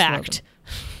slowly, in Too fact.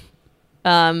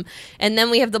 And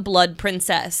then we have the Blood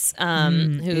Princess,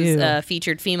 who's ew. a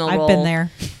featured female I've role. been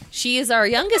there. She is our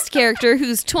youngest character,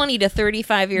 who's 20 to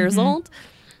 35 years old.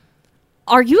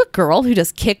 Are you a girl who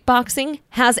does kickboxing,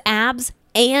 has abs,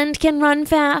 and can run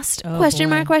fast? Oh, Question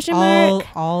boy. mark, question mark.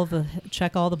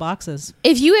 Check all the boxes.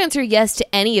 If you answer yes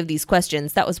to any of these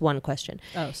questions, that was one question.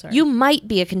 Oh, sorry. You might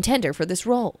be a contender for this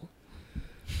role.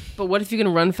 But what if you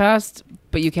can run fast,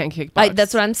 but you can't kickbox?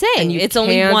 That's what I'm saying. And you It's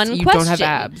only can't- one you question. don't have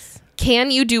abs. Can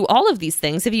you do all of these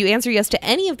things if you answer yes to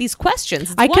any of these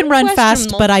questions? It's I can one run question,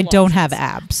 fast, but I multiple don't have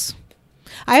options. abs.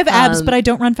 I have abs, but I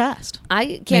don't run fast. I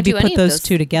can't Maybe do put any those of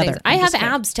two together. things. I I'm have just kidding.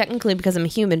 abs technically because I'm a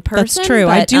human person. That's true.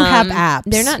 I but, do have abs.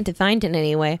 They're not defined in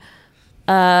any way.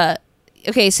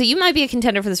 Okay, so you might be a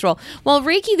contender for this role. While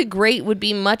Reiki the Great would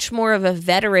be much more of a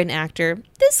veteran actor,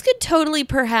 this could totally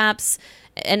perhaps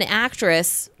an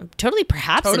actress, totally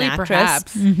perhaps Totally an actress,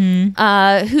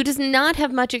 perhaps. who does not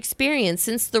have much experience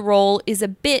since the role is a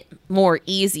bit more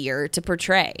easier to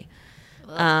portray.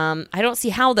 I don't see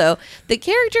how, though. The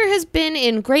character has been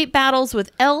in great battles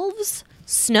with elves,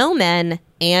 snowmen,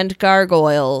 and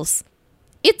gargoyles.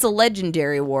 It's a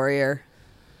legendary warrior.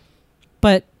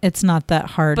 But it's not that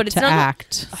hard But it's to not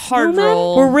act. Hard Snowmen?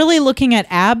 role. We're really looking at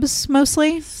abs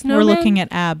mostly. We're Snowmen? looking at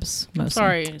abs mostly.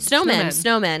 Sorry.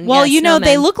 Snowmen. Well, yes, you know,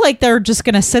 they snowmen. look like they're just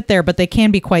going to sit there, but they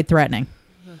can be quite threatening.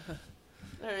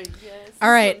 All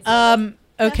right.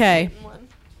 Okay.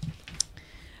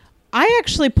 I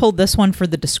actually pulled this one for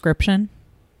the description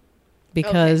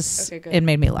because Okay, good. it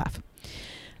made me laugh.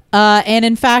 And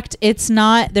in fact,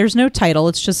 there's no title.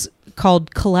 It's just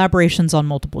called Collaborations on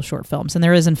Multiple Short Films. And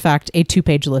there is, in fact, a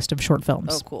 2-page list of short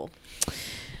films. Oh, cool.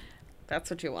 That's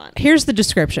what you want. Here's the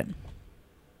description.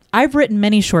 I've written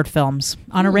many short films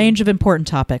on a range of important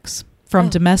topics, from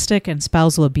domestic and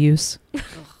spousal abuse,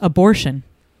 abortion,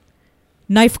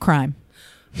 knife crime,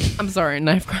 I'm sorry,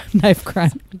 knife crime. knife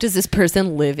crime, Does this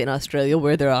person live in Australia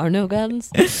where there are no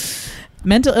guns?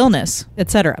 mental illness,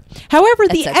 etc. However,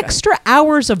 the cetera. extra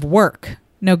hours of work,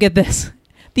 no, get this,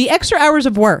 the extra hours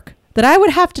of work that I would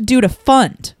have to do to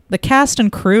fund the cast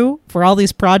and crew for all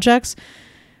these projects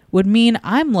would mean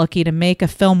I'm lucky to make a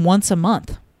film once a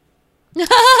month.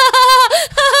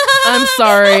 I'm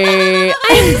sorry.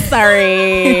 I'm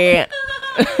sorry.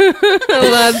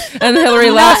 And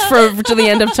Hillary laughs for to the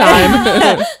end of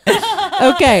time.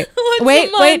 Okay.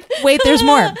 Wait, there's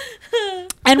more.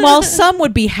 And while some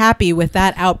would be happy with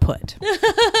that output,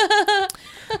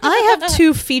 I have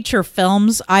 2 feature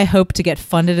films I hope to get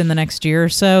funded in the next year or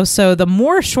so. So the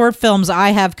more short films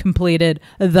I have completed,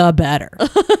 the better.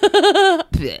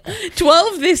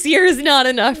 12 this year is not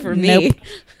enough for me. Nope.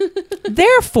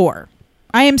 Therefore,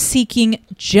 I am seeking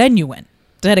genuine,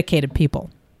 dedicated people.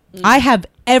 I have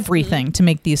everything to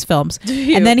make these films.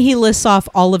 And then he lists off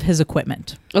all of his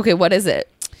equipment. Okay, what is it?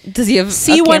 Does he have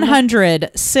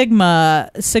C100,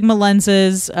 Sigma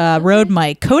lenses, Rode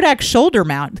mic, Kodak shoulder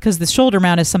mount, because the shoulder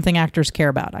mount is something actors care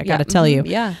about. I got to tell you.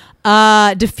 Yeah.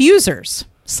 Diffusers,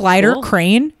 slider,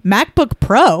 crane, MacBook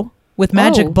Pro with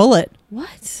Magic Bullet.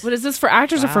 What? What is this for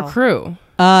actors or for crew?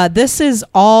 This is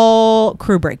all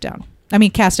crew breakdown. I mean,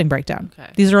 casting breakdown.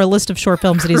 Okay. These are a list of short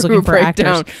films that he's looking for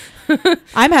actors.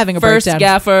 I'm having a First breakdown.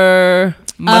 Gaffer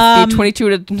must be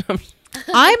 22 to...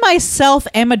 I myself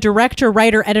am a director,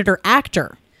 writer, editor,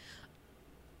 actor.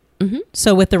 Mm-hmm.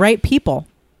 So with the right people,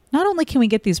 not only can we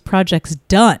get these projects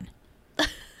done,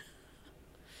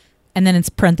 and then in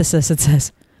parenthesis it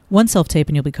says, one self-tape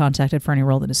and you'll be contacted for any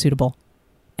role that is suitable,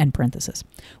 end parenthesis.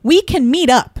 We can meet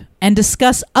up and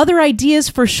discuss other ideas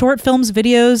for short films,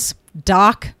 videos,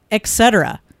 doc,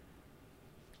 etc.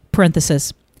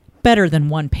 Parenthesis, better than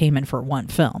one payment for one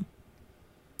film.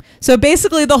 So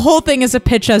basically, the whole thing is a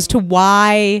pitch as to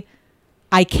why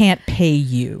I can't pay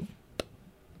you.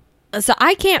 So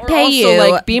I can't pay also, you.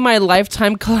 Like, be my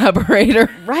lifetime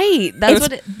collaborator. Right. That's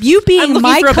what it, you being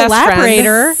my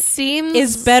collaborator seems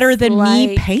is better than me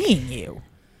like... paying you.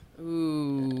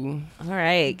 Ooh. All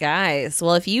right, guys.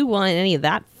 Well, if you want any of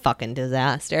that fucking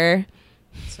disaster,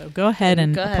 so go ahead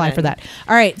and apply for that.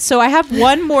 All right. So I have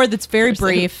one more that's very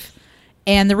brief.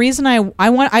 And the reason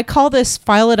I call this,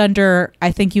 file it under,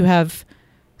 I think you have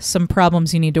some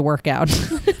problems you need to work out.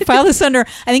 File this under,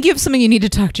 I think you have something you need to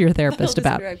talk to your therapist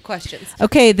about. Questions.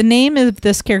 Okay, the name of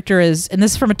this character is, and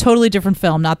this is from a totally different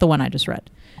film, not the one I just read.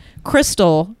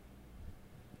 Crystal,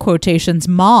 quotations,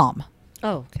 mom.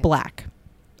 Oh, okay. Black.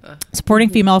 Supporting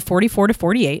female, 44 to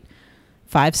 48,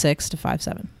 5'6" to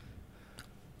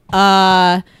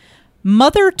 5'7".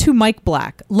 Mother to Mike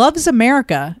Black, loves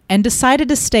America and decided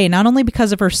to stay not only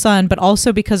because of her son, but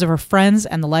also because of her friends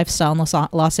and the lifestyle in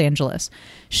Los Angeles.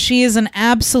 She is an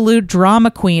absolute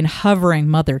drama queen, hovering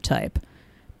mother type.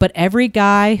 But every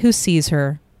guy who sees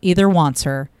her either wants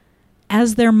her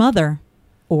as their mother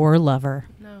or lover.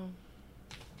 No.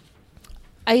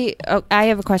 I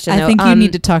have a question, I think you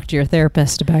need to talk to your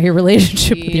therapist about your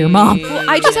relationship with your mom. Well,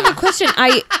 I just have a question.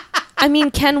 I mean,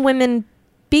 can women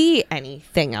be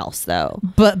anything else though?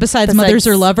 But besides mothers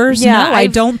or lovers? Yeah, no, I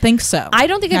don't think so. I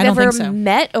don't think I've ever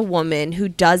met a woman who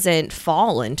doesn't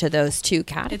fall into those 2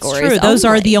 categories. It's true. Those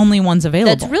are the only ones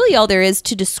available. That's really all there is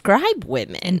to describe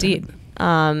women. Indeed.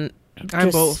 I'm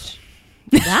both.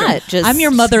 That just I'm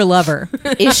your mother lover.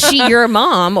 Is she your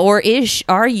mom or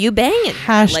are you banging?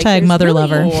 Hashtag mother really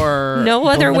lover. Or no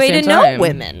other way to know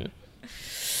women.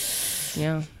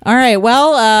 Yeah. All right.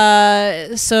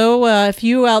 Well, so if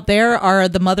you out there are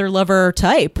the mother lover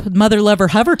type, mother lover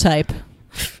hover type,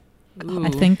 I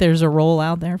think there's a role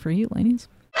out there for you, ladies.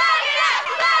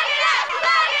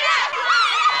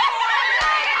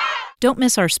 Don't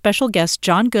miss our special guest,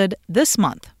 John Good, this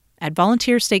month at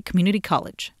Volunteer State Community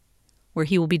College, where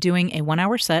he will be doing a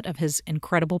 1-hour set of his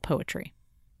incredible poetry.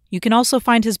 You can also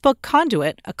find his book,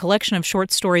 Conduit, a collection of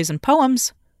short stories and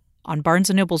poems, on Barnes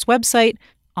 & Noble's website,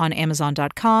 on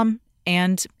Amazon.com,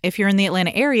 and if you're in the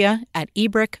Atlanta area, at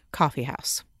Ebrick Coffee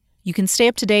House. You can stay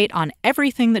up to date on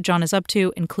everything that John is up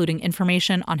to, including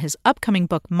information on his upcoming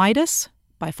book, Midas,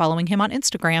 by following him on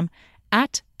Instagram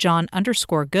at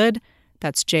John_Good.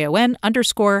 That's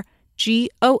JON_GOODE,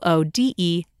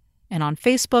 and on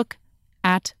Facebook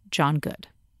at John Good.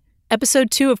 Episode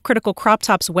 2 of Critical Crop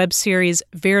Top's web series,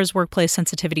 Vera's Workplace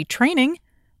Sensitivity Training,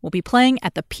 will be playing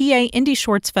at the PA Indie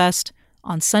Shorts Fest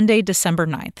on Sunday, December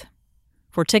 9th.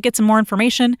 For tickets and more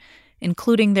information,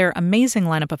 including their amazing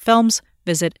lineup of films,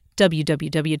 visit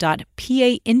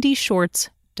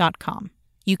www.paindieshorts.com.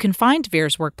 You can find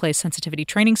Vera's Workplace Sensitivity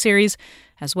Training Series,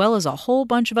 as well as a whole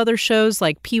bunch of other shows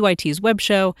like PYT's web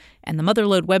show and the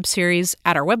Motherload web series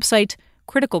at our website,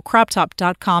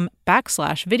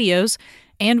 criticalcroptop.com/videos,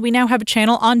 and we now have a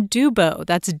channel on Dubo.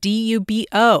 That's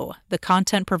DUBO. The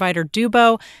content provider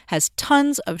Dubo has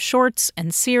tons of shorts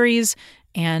and series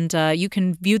And you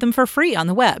can view them for free on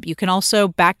the web. You can also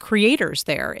back creators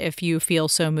there if you feel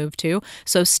so moved to.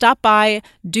 So stop by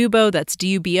Dubo, that's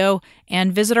DUBO,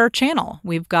 and visit our channel.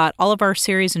 We've got all of our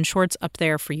series and shorts up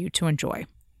there for you to enjoy.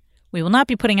 We will not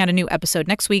be putting out a new episode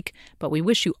next week, but we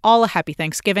wish you all a happy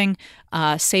Thanksgiving,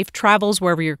 safe travels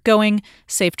wherever you're going,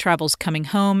 safe travels coming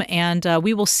home, and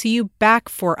we will see you back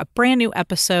for a brand new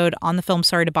episode on the film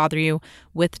Sorry to Bother You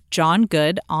with John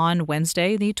Good on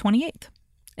Wednesday, the 28th.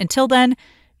 Until then,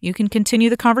 you can continue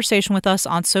the conversation with us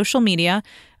on social media.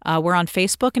 We're on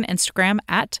Facebook and Instagram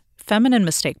at Feminine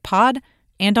Mistake Pod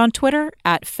and on Twitter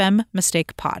at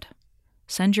FemMistakePod.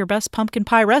 Send your best pumpkin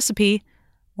pie recipe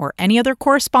or any other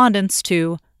correspondence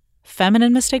to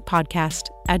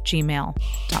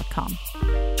femininemistakepodcast@gmail.com.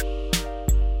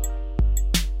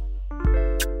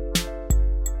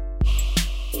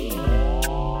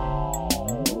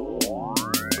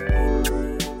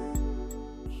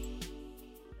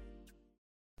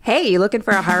 Hey, you looking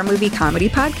for a horror movie comedy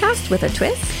podcast with a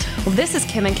twist? Well, this is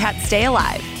Kim and Kat Stay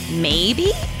Alive.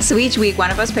 Maybe? So each week,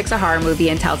 one of us picks a horror movie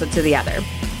and tells it to the other,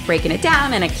 breaking it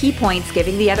down and at key points,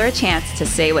 giving the other a chance to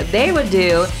say what they would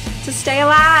do to stay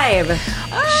alive.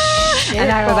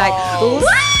 And I was like,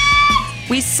 what?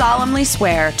 We solemnly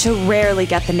swear to rarely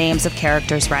get the names of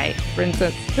characters right.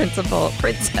 Princess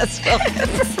Wilkins.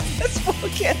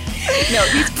 No,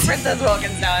 he's Princess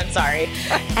Wilkins now, I'm sorry.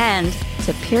 And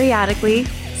to periodically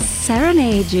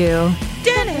serenade you.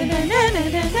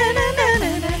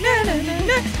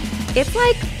 It's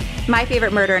like My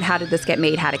Favorite Murder and How Did This Get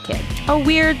Made had a kid. A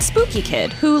weird, spooky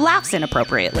kid who laughs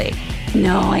inappropriately.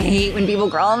 No, I hate when people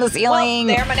crawl on the ceiling.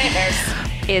 Well, they're my nightmares.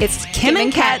 It's Kim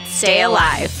and Kat Stay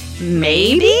Alive.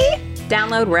 Maybe?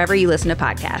 Download wherever you listen to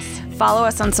podcasts. Follow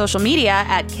us on social media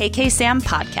at KKSam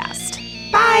Podcast.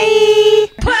 Bye!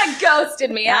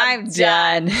 Ghosted me. I'm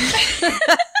done.